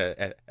in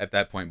at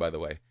that point, by the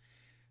way.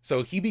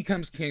 So he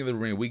becomes King of the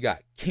Ring. We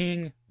got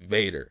King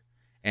Vader.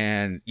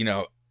 And, you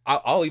know,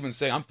 I'll even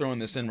say, I'm throwing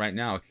this in right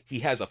now, he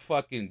has a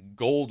fucking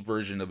gold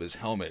version of his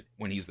helmet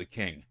when he's the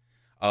king.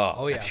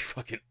 Oh yeah. That'd be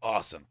fucking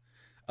awesome.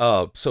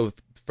 So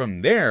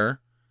from there,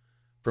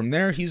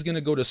 he's going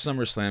to go to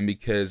SummerSlam,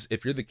 because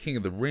if you're the King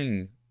of the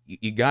Ring,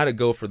 you got to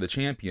go for the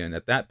champion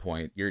at that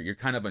point. You're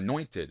kind of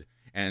anointed.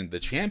 And the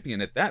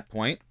champion at that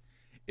point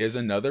is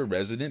another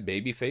resident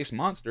babyface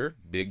monster,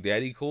 Big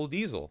Daddy Cool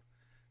Diesel.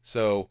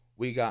 So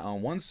we got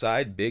on one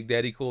side Big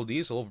Daddy Cool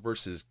Diesel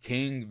versus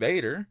King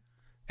Vader.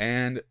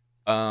 And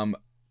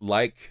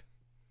like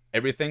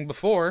everything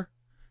before,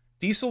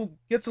 Diesel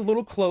gets a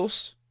little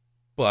close,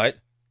 but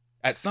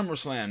at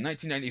SummerSlam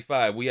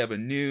 1995, we have a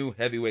new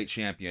heavyweight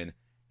champion,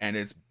 and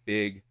it's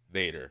Big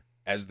Vader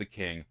as the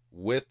king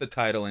with the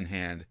title in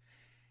hand.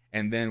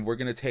 And then we're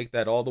going to take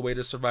that all the way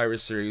to Survivor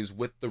Series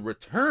with the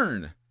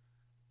return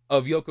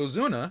of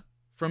Yokozuna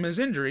from his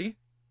injury,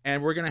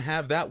 and we're going to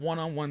have that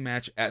one-on-one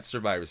match at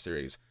Survivor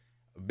Series.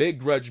 A big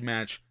grudge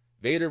match,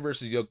 Vader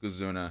versus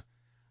Yokozuna.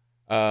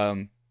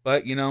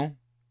 But, you know,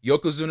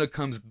 Yokozuna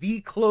comes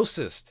the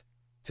closest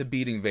to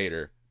beating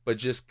Vader, but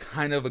just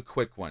kind of a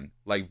quick one.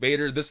 Like,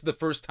 Vader, this is the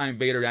first time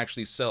Vader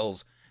actually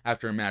sells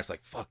after a match.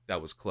 Like, fuck, that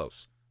was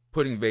close.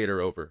 Putting Vader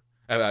over.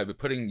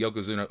 Putting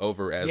Yokozuna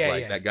over as,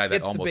 that guy that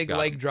it's almost the big got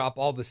leg him. drop,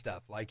 all the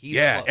stuff. Like, he's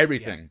close,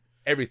 everything.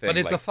 Everything. But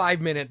it's like, a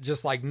 5-minute,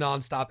 just like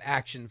nonstop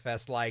action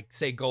fest, like,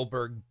 say,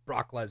 Goldberg,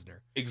 Brock Lesnar.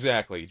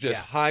 Exactly.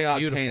 Just high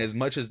octane, as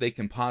much as they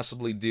can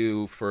possibly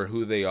do for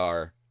who they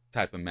are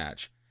type of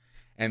match.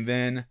 And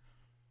then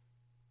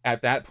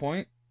at that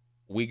point,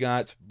 we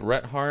got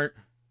Bret Hart,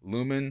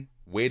 Lumen,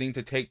 waiting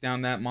to take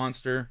down that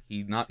monster.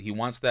 He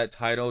wants that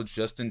title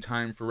just in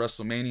time for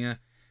WrestleMania.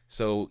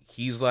 So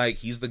he's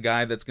the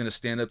guy that's going to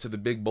stand up to the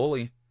big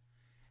bully.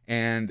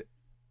 And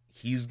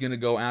he's going to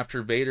go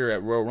after Vader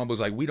at Royal Rumble.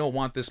 He's like, we don't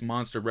want this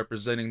monster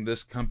representing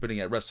this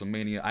company at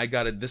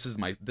WrestleMania.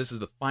 This is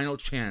the final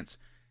chance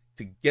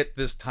to get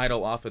this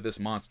title off of this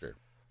monster.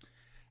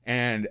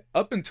 And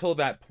up until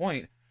that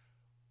point,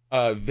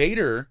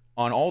 Vader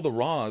on all the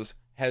Raws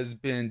has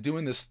been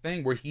doing this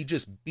thing where he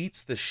just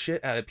beats the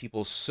shit out of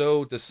people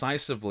so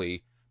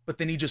decisively, but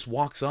then he just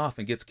walks off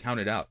and gets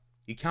counted out.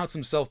 He counts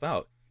himself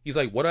out. He's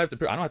like, what do I have to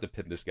pin? I don't have to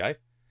pin this guy.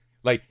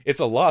 Like, it's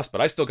a loss,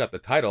 but I still got the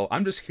title.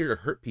 I'm just here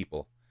to hurt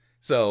people.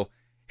 So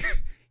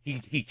he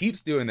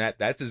keeps doing that.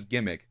 That's his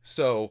gimmick.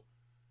 So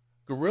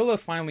Gorilla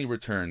finally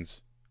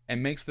returns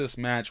and makes this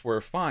match where,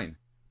 fine,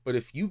 but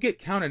if you get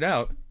counted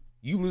out,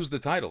 you lose the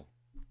title.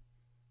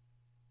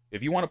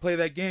 If you want to play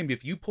that game,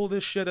 if you pull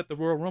this shit at the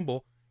Royal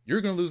Rumble,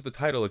 you're going to lose the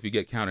title if you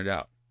get counted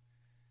out.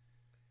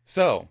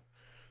 So,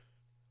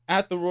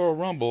 at the Royal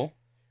Rumble,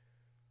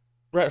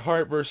 Bret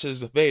Hart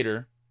versus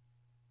Vader,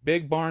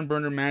 big barn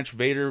burner match.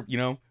 Vader,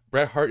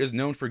 Bret Hart is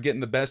known for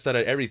getting the best out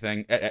of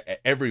everything,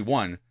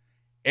 everyone,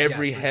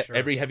 every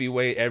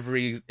heavyweight,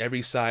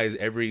 every size,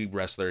 every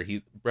wrestler.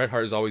 Bret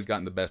Hart has always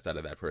gotten the best out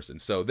of that person.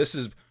 So this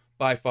is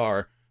by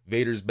far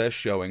Vader's best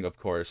showing, of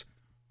course,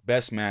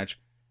 best match,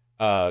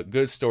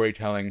 good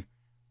storytelling.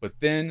 But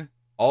then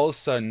all of a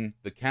sudden,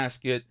 the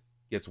casket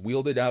gets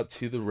wielded out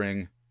to the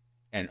ring,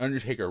 and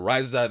Undertaker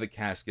rises out of the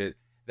casket.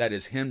 That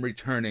is him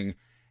returning,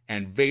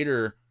 and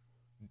Vader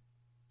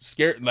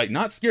scared, like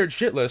not scared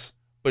shitless,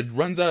 but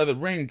runs out of the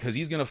ring because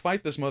he's going to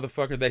fight this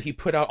motherfucker that he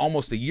put out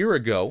almost a year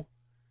ago.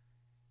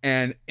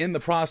 And in the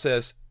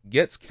process,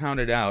 gets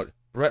counted out.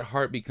 Bret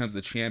Hart becomes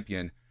the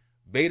champion.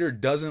 Vader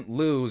doesn't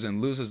lose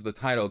and loses the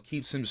title,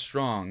 keeps him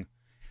strong.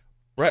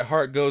 Bret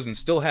Hart goes and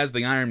still has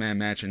the Iron Man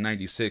match in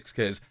 96,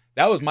 because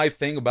that was my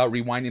thing about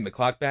rewinding the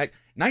clock back.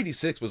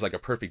 96 was like a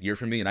perfect year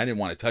for me, and I didn't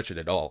want to touch it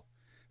at all.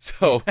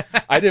 So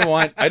I didn't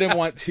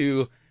want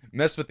to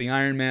mess with the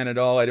Iron Man at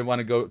all. I didn't want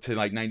to go to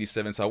like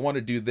 97. So I want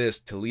to do this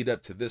to lead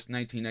up to this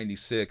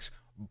 1996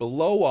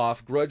 blow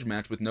off grudge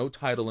match with no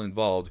title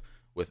involved,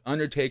 with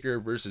Undertaker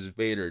versus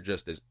Vader,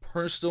 just as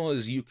personal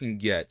as you can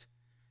get.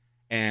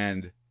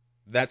 And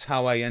that's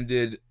how I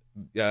ended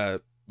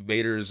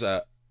Vader's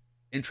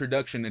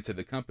introduction into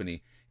the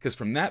company, because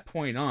from that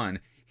point on,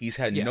 he's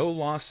had no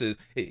losses.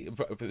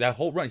 For that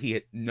whole run, he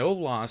had no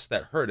loss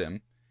that hurt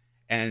him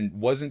and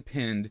wasn't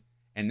pinned.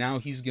 And now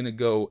he's going to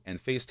go and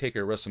face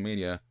Taker at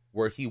WrestleMania,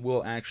 where he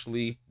will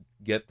actually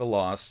get the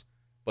loss,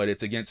 but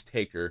it's against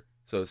Taker,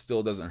 so it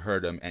still doesn't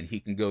hurt him. And he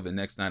can go the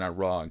next night on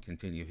Raw and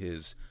continue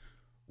his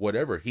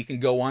whatever. He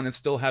can go on and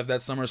still have that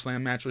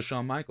SummerSlam match with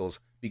Shawn Michaels,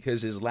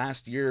 because his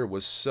last year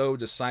was so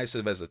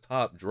decisive as a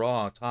top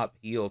draw, top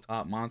heel,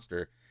 top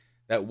monster,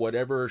 that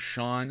whatever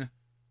Shawn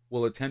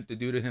will attempt to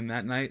do to him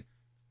that night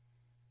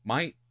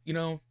might,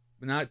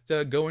 not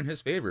go in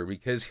his favor,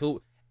 because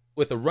he'll,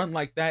 with a run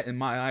like that, in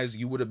my eyes,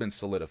 you would have been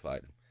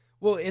solidified.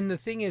 Well, and the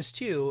thing is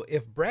too,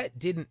 if Bret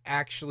didn't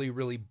actually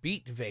really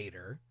beat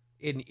Vader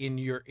in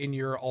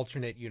your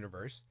alternate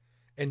universe,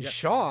 and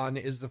Shawn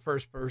is the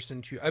first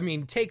person to,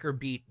 Taker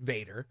beat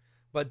Vader,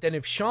 but then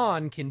if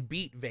Shawn can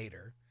beat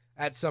Vader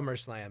at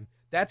SummerSlam,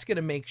 that's going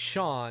to make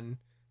Shawn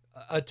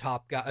a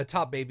top guy, a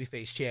top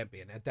babyface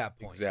champion at that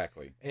point.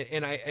 Exactly.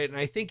 And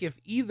I think if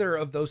either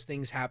of those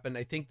things happen,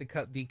 I think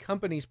the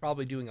company's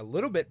probably doing a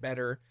little bit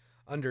better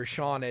under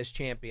Shawn as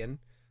champion.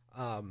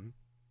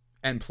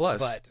 And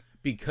plus,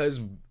 because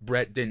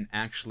Bret didn't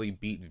actually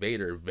beat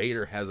Vader,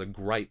 Vader has a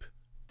gripe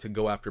to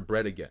go after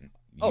Bret again.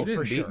 You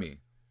didn't beat me.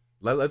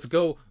 Let's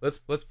go. Let's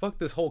fuck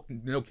this whole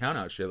count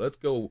out shit. Let's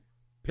go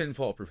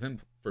pinfall for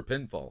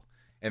pinfall,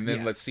 and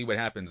then let's see what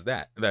happens.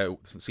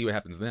 See what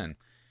happens then.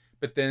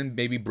 But then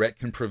maybe Bret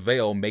can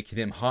prevail, making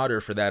him hotter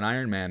for that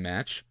Iron Man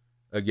match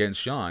against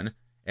Shawn,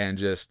 and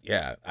just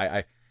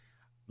I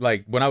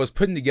like when I was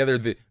putting together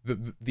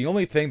the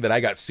only thing that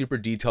I got super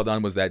detailed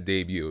on was that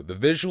debut, the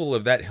visual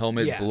of that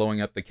helmet blowing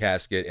up the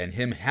casket, and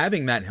him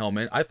having that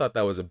helmet. I thought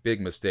that was a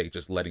big mistake,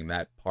 just letting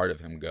that part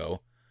of him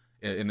go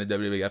in the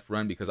WWF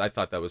run, because I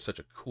thought that was such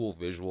a cool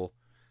visual,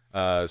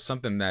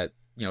 something that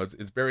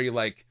it's very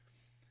like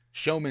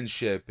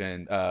showmanship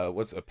and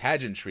what's a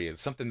pageantry.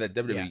 It's something that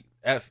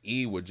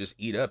WWF would just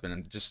eat up, and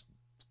I'm just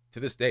to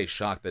this day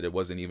shocked that it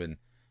wasn't even.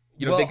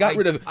 They got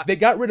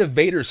rid of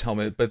Vader's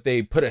helmet, but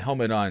they put a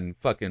helmet on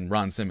fucking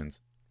Ron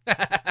Simmons.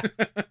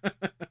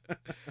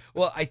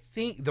 Well, I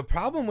think the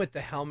problem with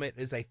the helmet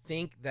is I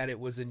think that it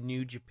was a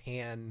New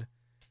Japan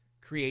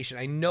creation.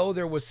 I know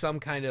there was some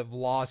kind of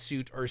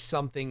lawsuit or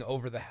something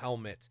over the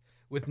helmet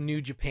with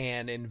New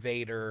Japan and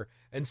Vader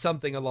and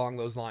something along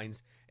those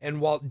lines.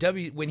 And while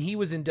when he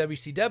was in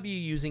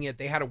WCW using it,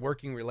 they had a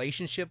working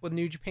relationship with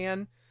New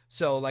Japan.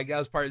 So like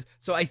that was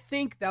so I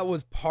think that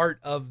was part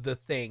of the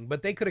thing,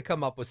 but they could have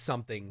come up with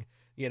something,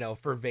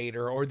 for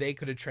Vader, or they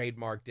could have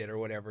trademarked it or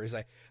whatever.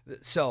 I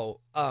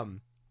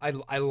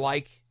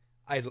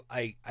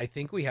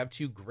think we have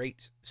two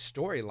great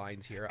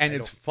storylines here. And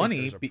it's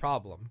funny. There's a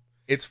problem.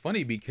 It's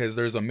funny because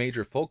there's a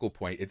major focal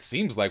point. It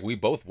seems like we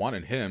both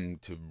wanted him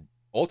to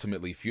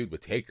ultimately feud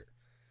with Taker.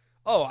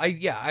 Oh,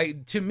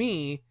 to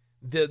me,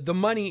 the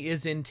money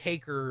is in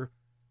Taker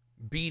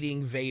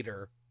beating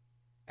Vader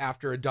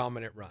after a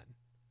dominant run.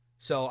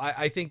 So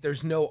I think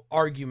there's no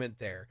argument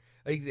there.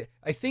 I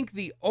think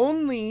the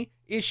only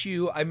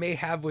issue I may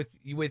have with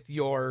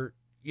your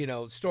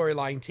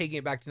storyline taking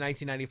it back to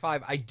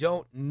 1995, I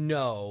don't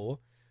know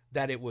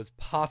that it was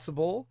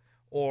possible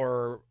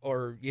or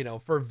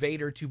for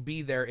Vader to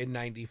be there in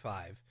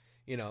 95.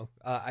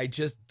 I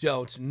just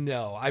don't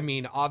know. I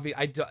mean,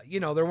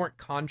 there weren't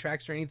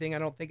contracts or anything, I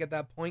don't think, at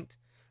that point.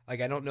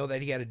 Like, I don't know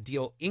that he had a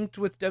deal inked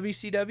with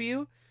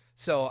WCW.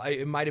 So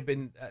it might have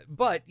been,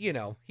 but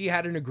he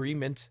had an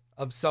agreement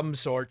of some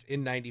sort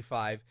in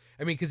 95.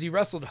 I mean, because he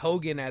wrestled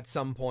Hogan at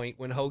some point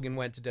when Hogan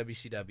went to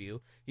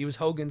WCW. He was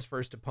Hogan's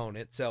first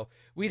opponent. So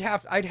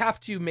I'd have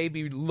to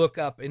maybe look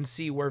up and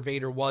see where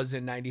Vader was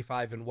in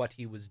 95 and what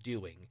he was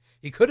doing.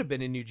 He could have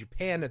been in New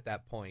Japan at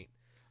that point.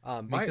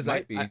 Because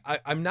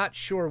I'm not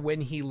sure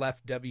when he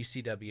left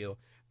WCW.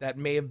 That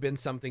may have been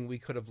something we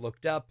could have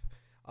looked up.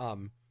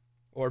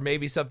 Or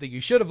maybe something you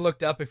should have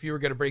looked up if you were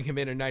going to bring him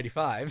in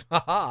 95.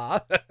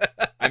 I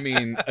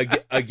mean,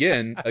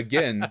 again,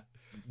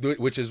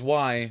 which is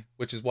why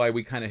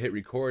we kind of hit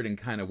record and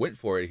kind of went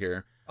for it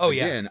here. Oh,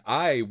 again,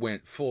 I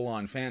went full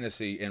on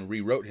fantasy and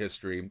rewrote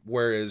history,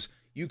 whereas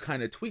you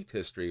kind of tweaked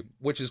history,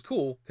 which is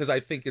cool because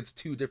I think it's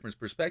two different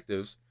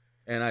perspectives,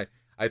 and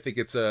I think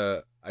it's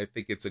a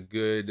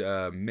good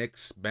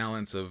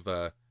balance of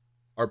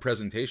our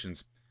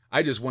presentations.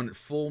 I just want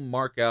full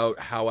mark out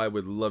how I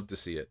would love to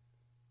see it.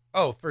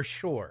 Oh, for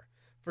sure.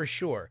 For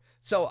sure.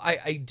 So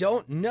I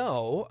don't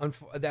know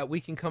that we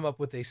can come up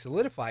with a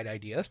solidified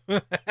idea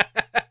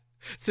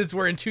since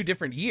we're in 2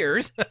 different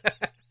years.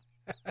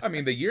 I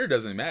mean, the year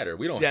doesn't matter.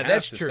 We don't have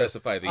that's to true.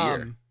 specify the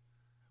year.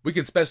 We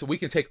can we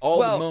can take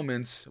all the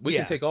moments. We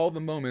can take all the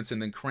moments and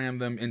then cram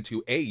them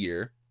into a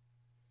year.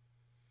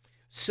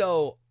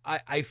 So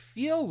I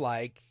feel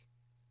like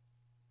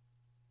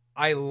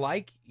I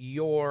like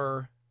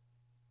your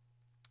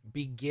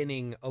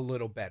beginning a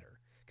little better,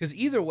 because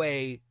either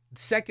way,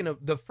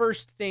 the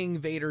first thing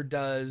Vader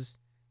does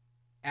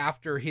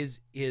after his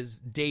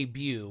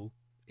debut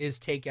is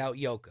take out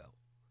Yoko.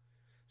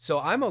 So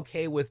I'm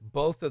okay with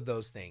both of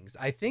those things.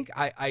 I think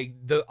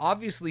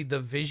obviously the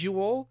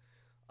visual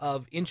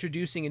of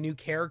introducing a new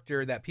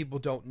character that people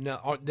don't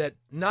know, that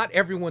not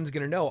everyone's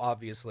going to know,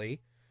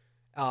 obviously,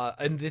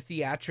 and the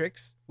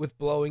theatrics with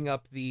blowing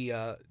up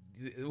the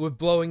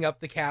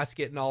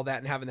casket and all that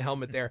and having the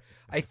helmet there.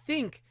 I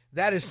think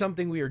that is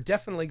something we are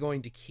definitely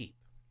going to keep.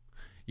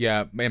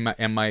 Yeah,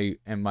 and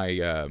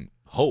my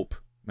hope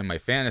and my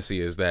fantasy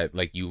is that,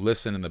 like, you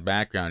listen in the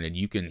background and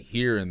you can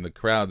hear in the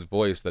crowd's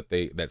voice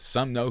that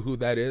some know who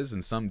that is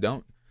and some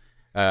don't.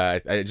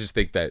 I just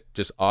think that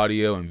just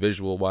audio and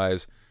visual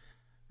wise,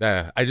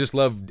 I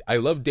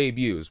love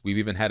debuts. We've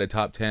even had a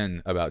top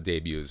 10 about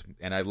debuts,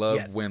 and I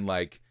love when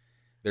like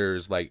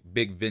there's like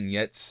big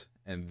vignettes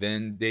and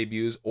then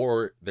debuts,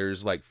 or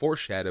there's like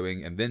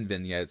foreshadowing and then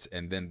vignettes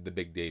and then the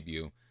big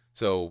debut.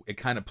 So it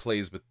kind of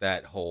plays with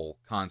that whole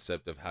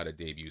concept of how to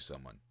debut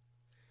someone.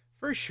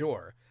 For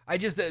sure.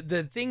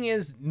 The thing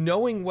is,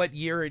 knowing what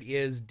year it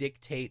is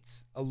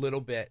dictates a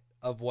little bit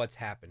of what's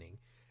happening.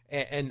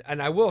 And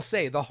I will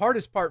say the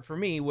hardest part for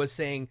me was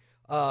saying,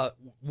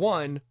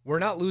 1, we're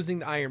not losing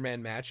the Iron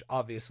Man match,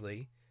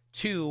 obviously.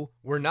 2,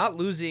 we're not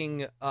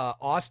losing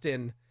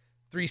Austin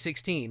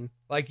 316.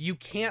 Like, you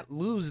can't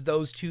lose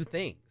those 2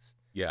 things.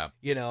 Yeah.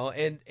 You know,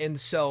 and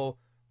so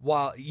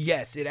while,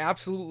 yes, it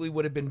absolutely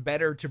would have been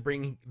better to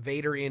bring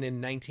Vader in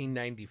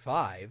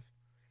 1995,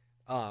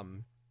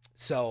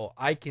 so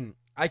I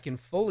can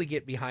fully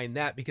get behind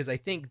that, because I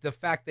think the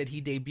fact that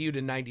he debuted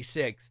in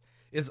 96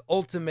 is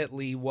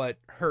ultimately what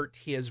hurt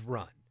his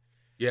run.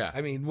 Yeah.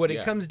 I mean, what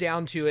it comes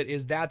down to it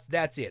is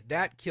that's it.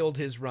 That killed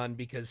his run,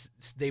 because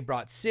they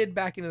brought Sid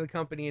back into the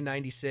company in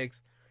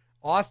 96.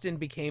 Austin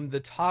became the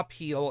top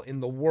heel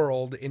in the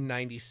world in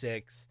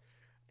 96.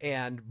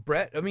 And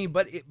Brett,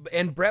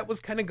 Brett was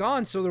kind of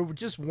gone, so there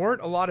just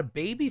weren't a lot of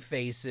baby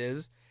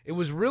faces. It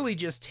was really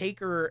just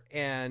Taker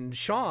and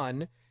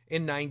Shawn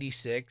in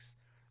 96,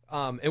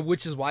 and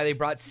which is why they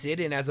brought Sid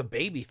in as a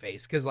baby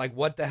face, because, like,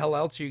 what the hell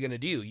else are you going to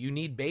do? You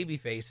need baby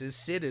faces.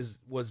 Sid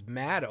was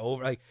mad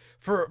over, like,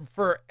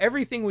 for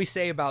everything we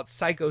say about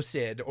Psycho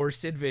Sid or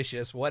Sid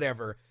Vicious,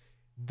 whatever,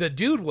 the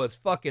dude was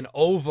fucking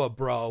over,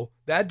 bro.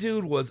 That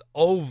dude was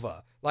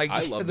over. Like,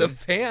 the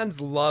fans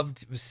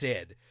loved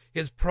Sid.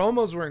 His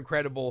promos were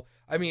incredible.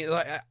 I mean,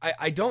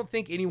 I don't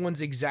think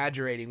anyone's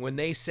exaggerating when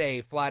they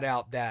say flat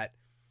out that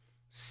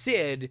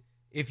Sid,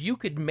 if you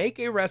could make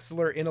a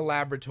wrestler in a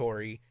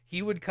laboratory,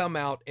 he would come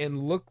out and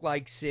look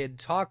like Sid,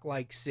 talk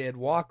like Sid,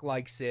 walk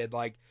like Sid.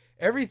 Like,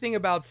 everything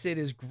about Sid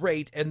is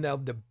great, and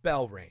the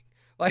bell ring.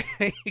 Like,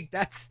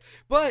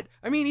 but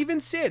I mean,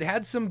 even Sid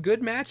had some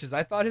good matches.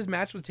 I thought his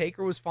match with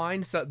Taker was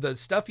fine. So the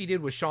stuff he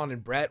did with Shawn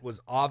and Brett was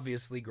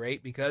obviously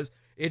great, because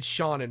it's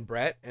Shawn and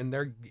Brett, and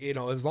they're, you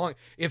know,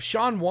 if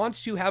Shawn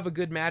wants to have a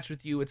good match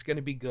with you, it's going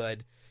to be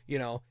good. You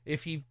know,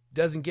 if he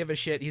doesn't give a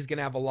shit, he's going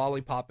to have a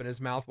lollipop in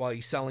his mouth while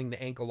he's selling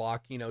the ankle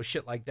lock, you know,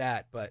 shit like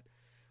that. But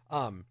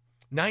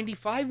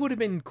 95 would have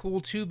been cool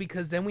too,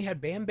 because then we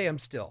had Bam Bam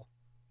still.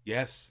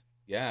 Yes.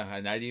 Yeah,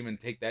 and I didn't even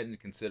take that into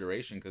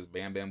consideration, because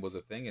Bam Bam was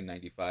a thing in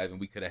 95, and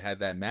we could have had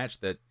that match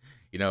that,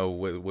 you know,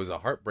 was a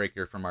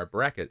heartbreaker from our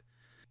bracket.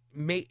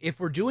 If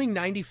we're doing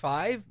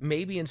 95,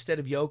 maybe instead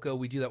of Yoko,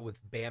 we do that with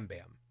Bam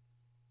Bam.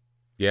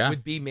 Yeah.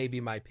 Would be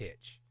maybe my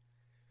pitch.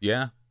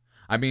 Yeah.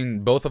 I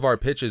mean, both of our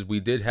pitches,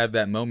 we did have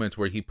that moment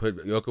where he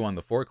put Yoko on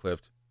the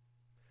forklift.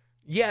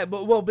 Yeah,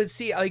 but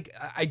see, like,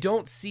 I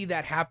don't see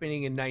that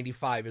happening in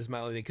 95 is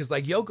my only thing, because,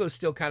 like, Yoko's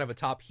still kind of a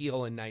top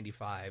heel in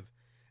 95.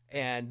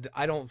 And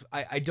I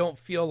don't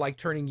feel like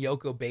turning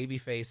Yoko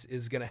babyface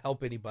is going to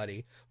help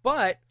anybody.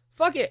 But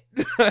fuck it.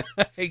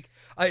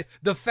 Like,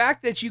 the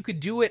fact that you could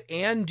do it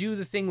and do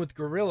the thing with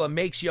Gorilla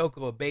makes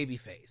Yoko a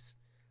babyface.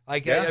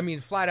 Like, yeah. I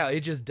mean, flat out, it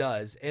just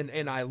does.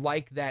 And I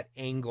like that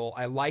angle.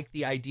 I like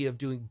the idea of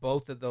doing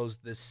both of those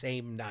the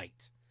same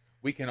night.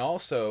 We can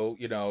also,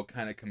 you know,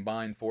 kind of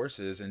combine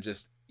forces and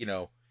just, you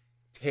know,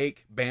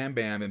 take Bam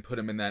Bam and put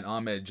him in that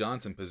Ahmed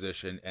Johnson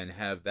position and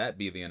have that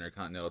be the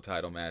Intercontinental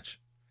title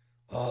match.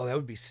 Oh, that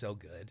would be so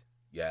good.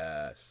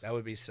 Yes. That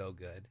would be so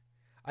good.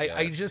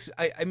 Yes.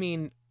 I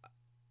mean,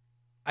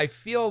 I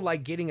feel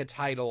like getting a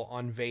title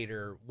on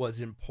Vader was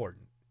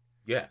important.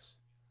 Yes.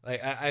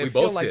 Like, I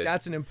feel like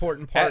that's an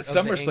important part at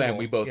SummerSlam.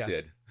 We both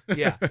did.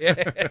 Yeah.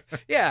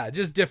 Yeah,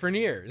 just different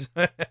years.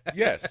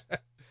 Yes.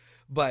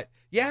 But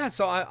yeah,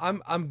 so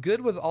I'm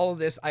good with all of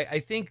this.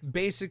 I think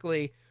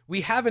basically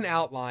we have an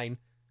outline.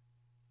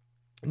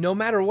 No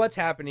matter what's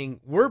happening,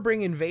 we're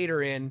bringing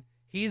Vader in.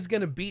 He's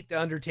going to beat the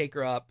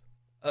Undertaker up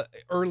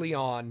early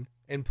on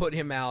and put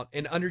him out.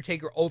 And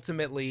Undertaker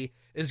ultimately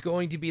is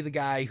going to be the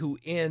guy who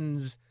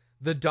ends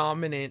the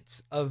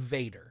dominance of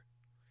Vader.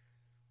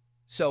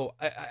 So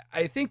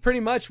I think pretty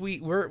much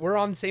we're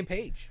on the same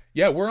page.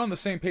 Yeah, we're on the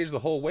same page the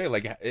whole way.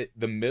 Like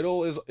the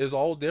middle is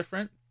all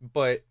different,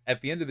 but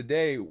at the end of the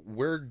day,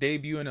 we're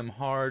debuting him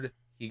hard.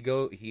 He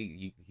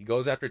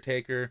goes after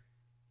Taker,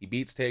 he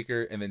beats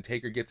Taker, and then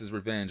Taker gets his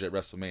revenge at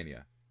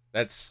WrestleMania.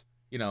 That's,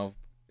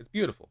 it's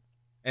beautiful.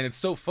 And it's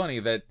so funny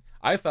that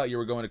I thought you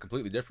were going a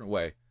completely different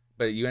way,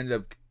 but you ended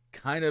up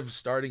kind of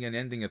starting and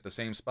ending at the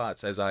same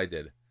spots as I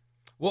did.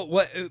 Well,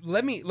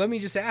 let me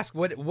just ask,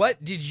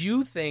 what did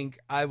you think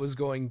I was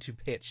going to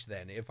pitch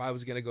then, if I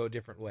was going to go a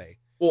different way?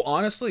 Well,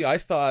 honestly, I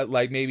thought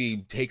like maybe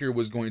Taker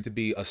was going to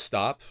be a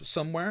stop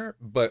somewhere,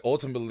 but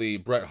ultimately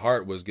Bret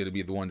Hart was going to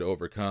be the one to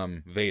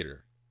overcome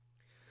Vader.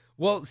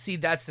 Well, see,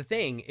 that's the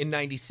thing. In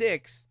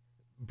 96,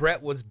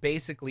 Bret was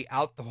basically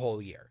out the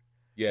whole year.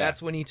 Yeah.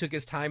 That's when he took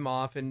his time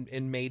off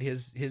and made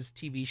his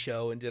TV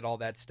show and did all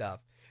that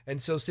stuff.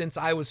 And so since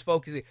I was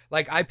focusing,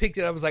 like I picked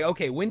it up, I was like,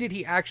 okay, when did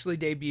he actually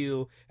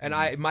debut?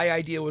 And my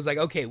idea was like,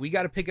 okay, we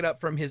got to pick it up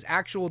from his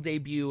actual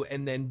debut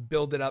and then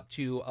build it up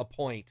to a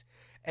point.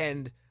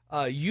 And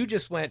you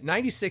just went,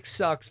 96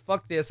 sucks.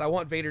 Fuck this. I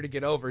want Vader to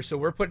get over. So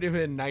we're putting him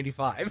in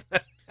 95.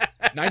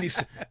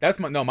 96.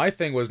 My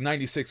thing was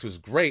 96 was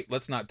great.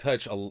 Let's not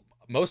touch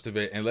most of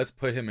it and let's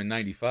put him in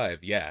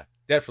 95. Yeah,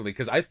 definitely.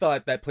 Because I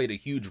thought that played a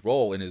huge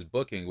role in his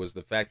booking, was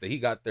the fact that he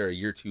got there a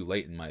year too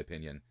late, in my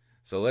opinion.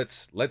 So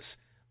let's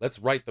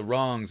right the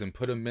wrongs and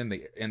put him in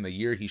the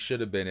year he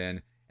should have been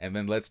in, and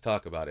then let's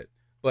talk about it.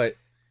 But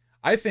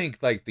I think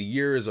like the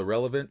year is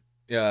irrelevant.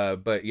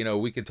 But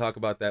we can talk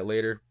about that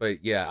later.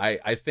 But yeah,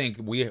 I think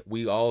we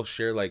both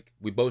share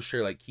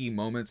like key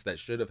moments that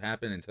should have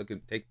happened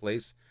and take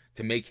place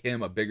to make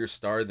him a bigger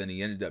star than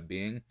he ended up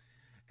being.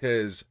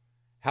 Because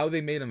how they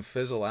made him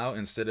fizzle out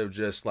instead of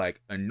just like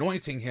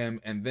anointing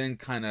him and then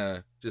kind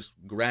of just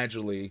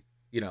gradually,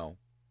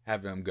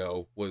 having him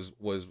go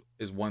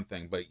is one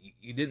thing, but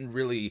you didn't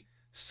really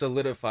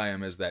solidify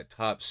him as that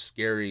top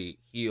scary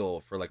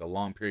heel for like a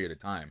long period of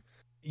time.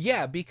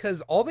 Yeah,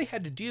 because all they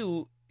had to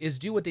do is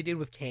do what they did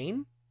with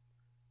Kane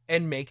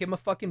and make him a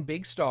fucking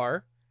big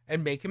star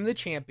and make him the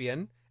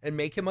champion and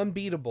make him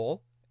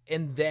unbeatable.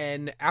 And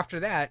then after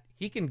that,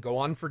 he can go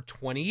on for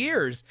 20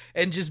 years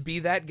and just be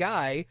that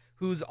guy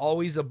who's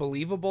always a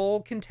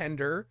believable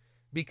contender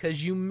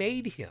because you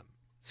made him.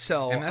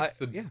 So and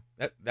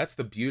that's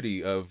the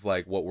beauty of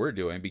like what we're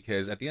doing,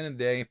 because at the end of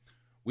the day,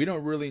 we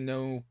don't really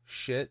know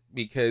shit,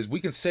 because we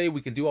can say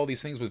we can do all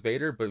these things with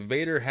Vader, but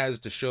Vader has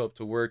to show up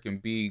to work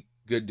and be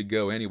good to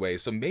go anyway.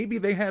 So maybe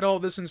they had all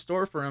this in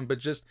store for him, but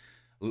just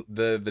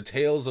the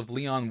tales of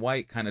Leon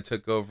White kind of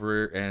took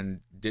over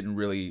and didn't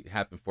really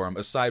happen for him,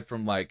 aside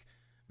from like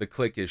the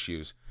click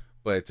issues.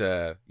 But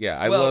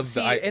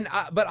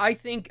I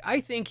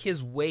think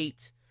his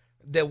weight.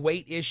 The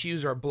weight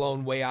issues are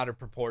blown way out of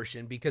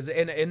proportion because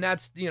and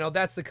that's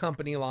that's the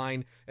company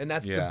line, and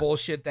that's the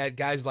bullshit that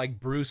guys like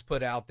Bruce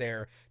put out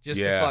there just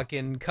to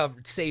fucking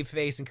save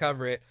face and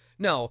cover it.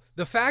 No,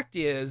 the fact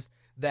is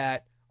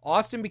that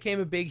Austin became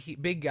a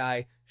big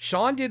guy.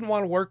 Shawn didn't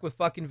want to work with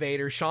fucking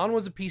Vader. Shawn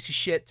was a piece of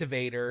shit to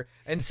Vader,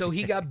 and so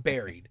he got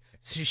buried.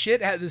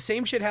 The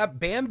same shit happened.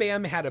 Bam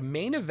Bam had a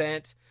main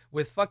event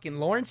with fucking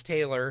Lawrence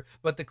Taylor,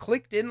 but the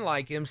Clique didn't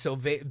like him, so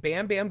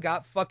Bam Bam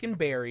got fucking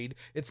buried.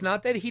 It's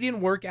not that he didn't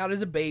work out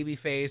as a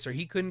babyface or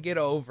he couldn't get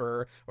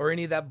over or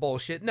any of that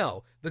bullshit.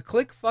 No, the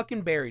Clique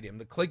fucking buried him.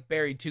 The Clique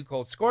buried Too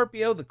Cold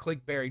Scorpio. The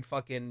Clique buried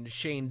fucking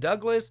Shane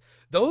Douglas.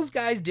 Those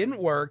guys didn't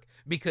work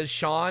because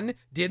Shawn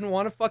didn't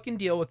want to fucking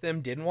deal with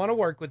them, didn't want to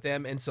work with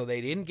them, and so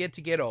they didn't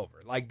get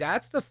over. Like,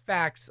 that's the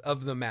facts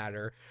of the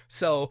matter.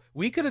 So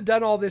we could have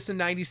done all this in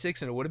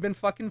 96 and it would have been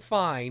fucking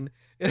fine.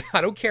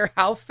 I don't care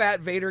how fat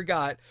Vader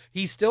got.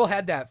 He still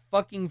had that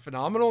fucking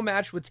phenomenal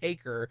match with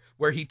Taker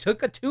where he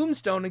took a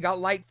tombstone and got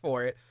light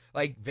for it.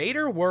 Like,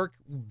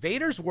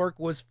 Vader's work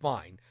was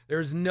fine.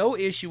 There's no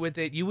issue with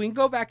it. You can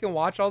go back and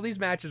watch all these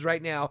matches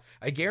right now.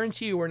 I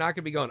guarantee you we're not going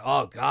to be going,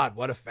 oh God,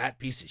 what a fat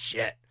piece of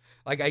shit.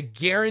 Like, I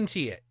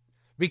guarantee it.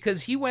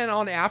 Because he went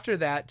on after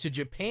that to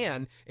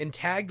Japan and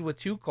tagged with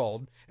Too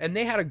Cold, and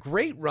they had a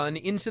great run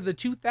into the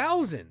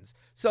 2000s.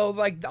 So,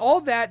 like,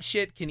 all that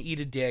shit can eat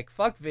a dick.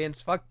 Fuck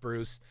Vince, fuck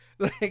Bruce.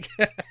 Like,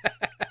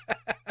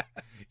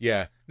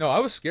 yeah. No, I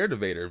was scared of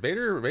Vader.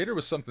 Vader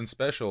was something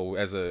special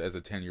as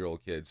a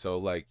 10-year-old kid. So,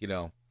 like,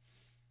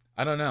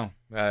 I don't know.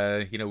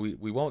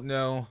 We won't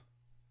know.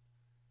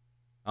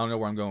 I don't know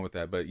where I'm going with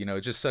that, but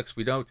it just sucks.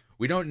 We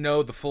don't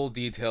know the full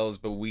details,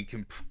 but we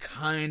can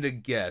kind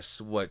of guess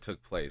what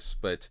took place.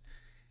 But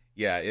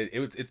yeah,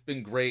 it's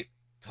been great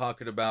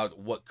talking about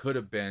what could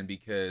have been,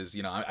 because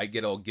I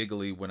get all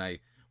giggly when I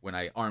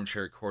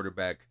armchair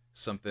quarterback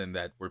something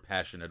that we're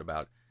passionate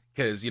about,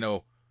 because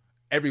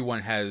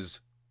everyone has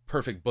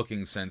perfect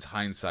booking sense,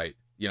 hindsight.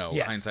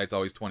 Yes. Hindsight's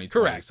always 20/20.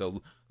 Correct.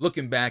 So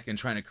looking back and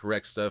trying to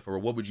correct stuff, or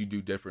what would you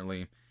do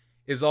differently?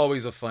 is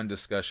always a fun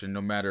discussion,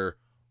 no matter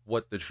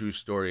what the true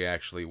story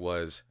actually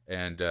was.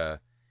 And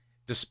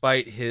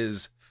despite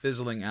his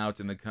fizzling out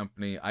in the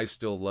company, I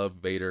still love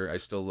Vader. I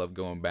still love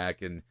going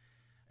back and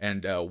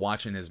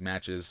watching his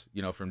matches,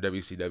 from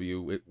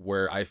WCW,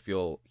 where I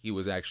feel he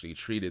was actually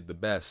treated the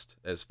best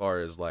as far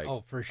as like,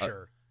 oh, for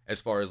sure,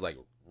 as far as like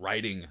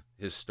writing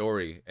his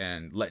story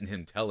and letting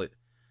him tell it.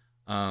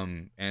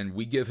 And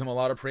we give him a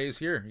lot of praise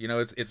here.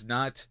 It's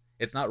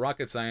not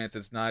rocket science.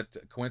 It's not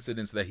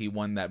coincidence that he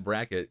won that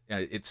bracket.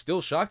 It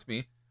still shocked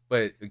me,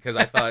 but because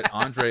I thought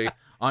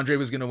Andre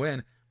was going to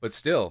win, but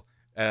still,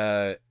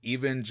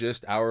 even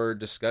just our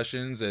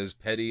discussions, as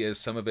petty as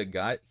some of it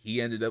got, he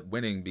ended up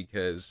winning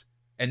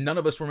and none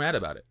of us were mad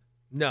about it.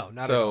 No,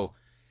 not so, at all.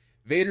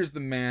 Vader's the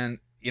man.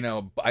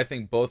 I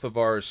think both of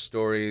our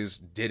stories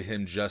did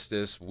him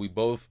justice. We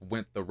both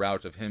went the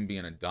route of him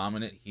being a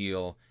dominant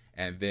heel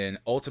and then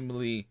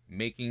ultimately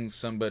making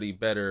somebody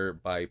better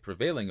by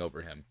prevailing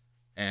over him.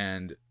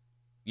 And,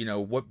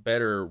 what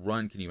better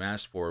run can you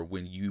ask for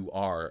when you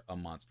are a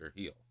monster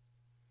heel?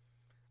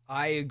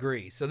 I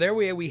agree. So there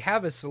we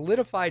have a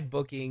solidified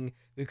booking.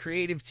 The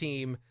creative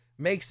team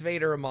makes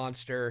Vader a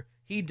monster.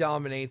 He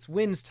dominates,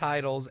 wins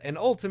titles, and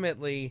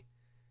ultimately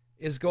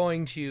is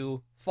going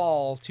to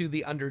fall to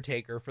The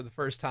Undertaker for the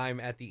first time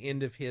at the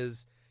end of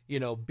his,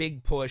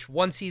 big push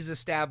once he's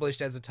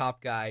established as a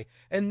top guy.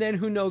 And then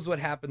who knows what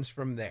happens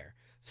from there.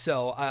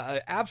 So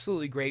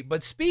absolutely great.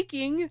 But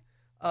speaking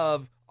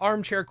of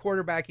armchair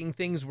quarterbacking,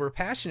 things we're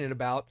passionate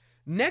about,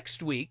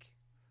 next week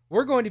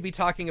we're going to be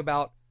talking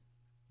about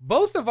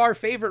both of our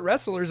favorite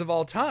wrestlers of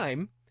all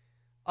time.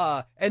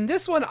 And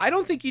this one, I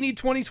don't think you need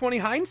 20/20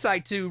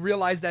 hindsight to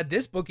realize that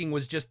this booking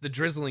was just the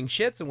drizzling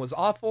shits and was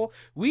awful.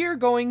 We are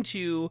going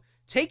to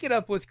take it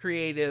up with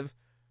creative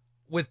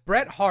with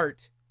Bret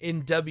Hart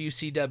in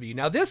WCW.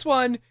 Now this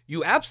one,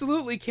 you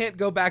absolutely can't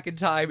go back in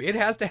time. It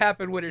has to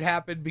happen when it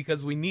happened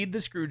because we need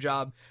the screw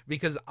job,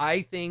 because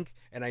I think,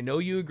 and I know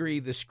you agree,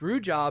 the screw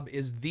job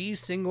is the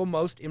single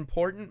most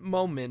important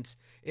moment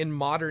in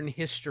modern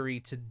history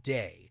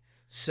today.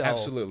 So,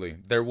 absolutely.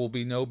 There will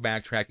be no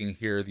backtracking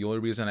here. The only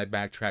reason I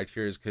backtracked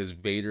here is because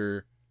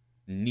Vader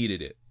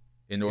needed it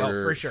in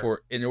order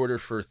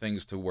for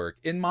things to work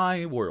in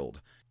my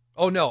world.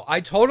 Oh no, I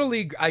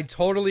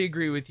totally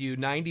agree with you.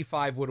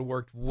 95 would have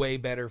worked way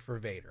better for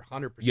Vader,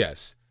 100%.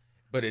 Yes,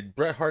 but at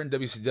Bret Hart and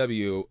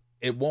WCW,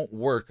 it won't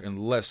work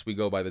unless we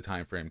go by the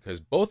time frame, because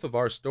both of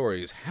our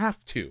stories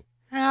have to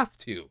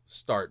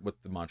start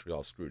with the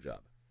Montreal Screwjob.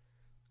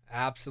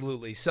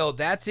 Absolutely. So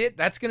that's it.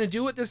 That's going to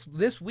do it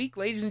this week,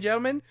 ladies and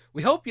gentlemen.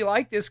 We hope you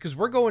like this, because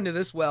we're going to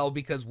this well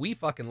because we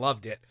fucking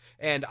loved it.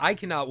 And I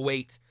cannot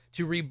wait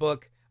to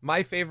rebook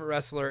my favorite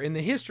wrestler in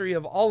the history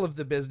of all of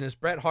the business,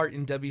 Bret Hart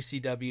in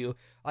WCW.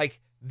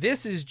 Like,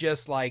 this is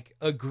just like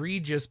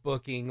egregious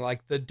booking,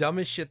 like the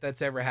dumbest shit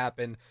that's ever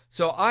happened.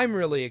 So I'm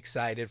really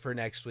excited for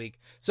next week.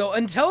 So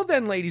until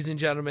then, ladies and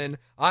gentlemen,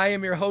 I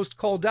am your host,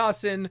 Cole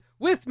Dawson,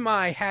 with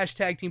my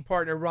hashtag team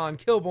partner, Ron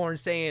Kilborn,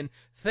 saying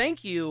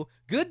thank you,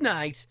 good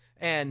night,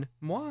 and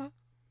moi.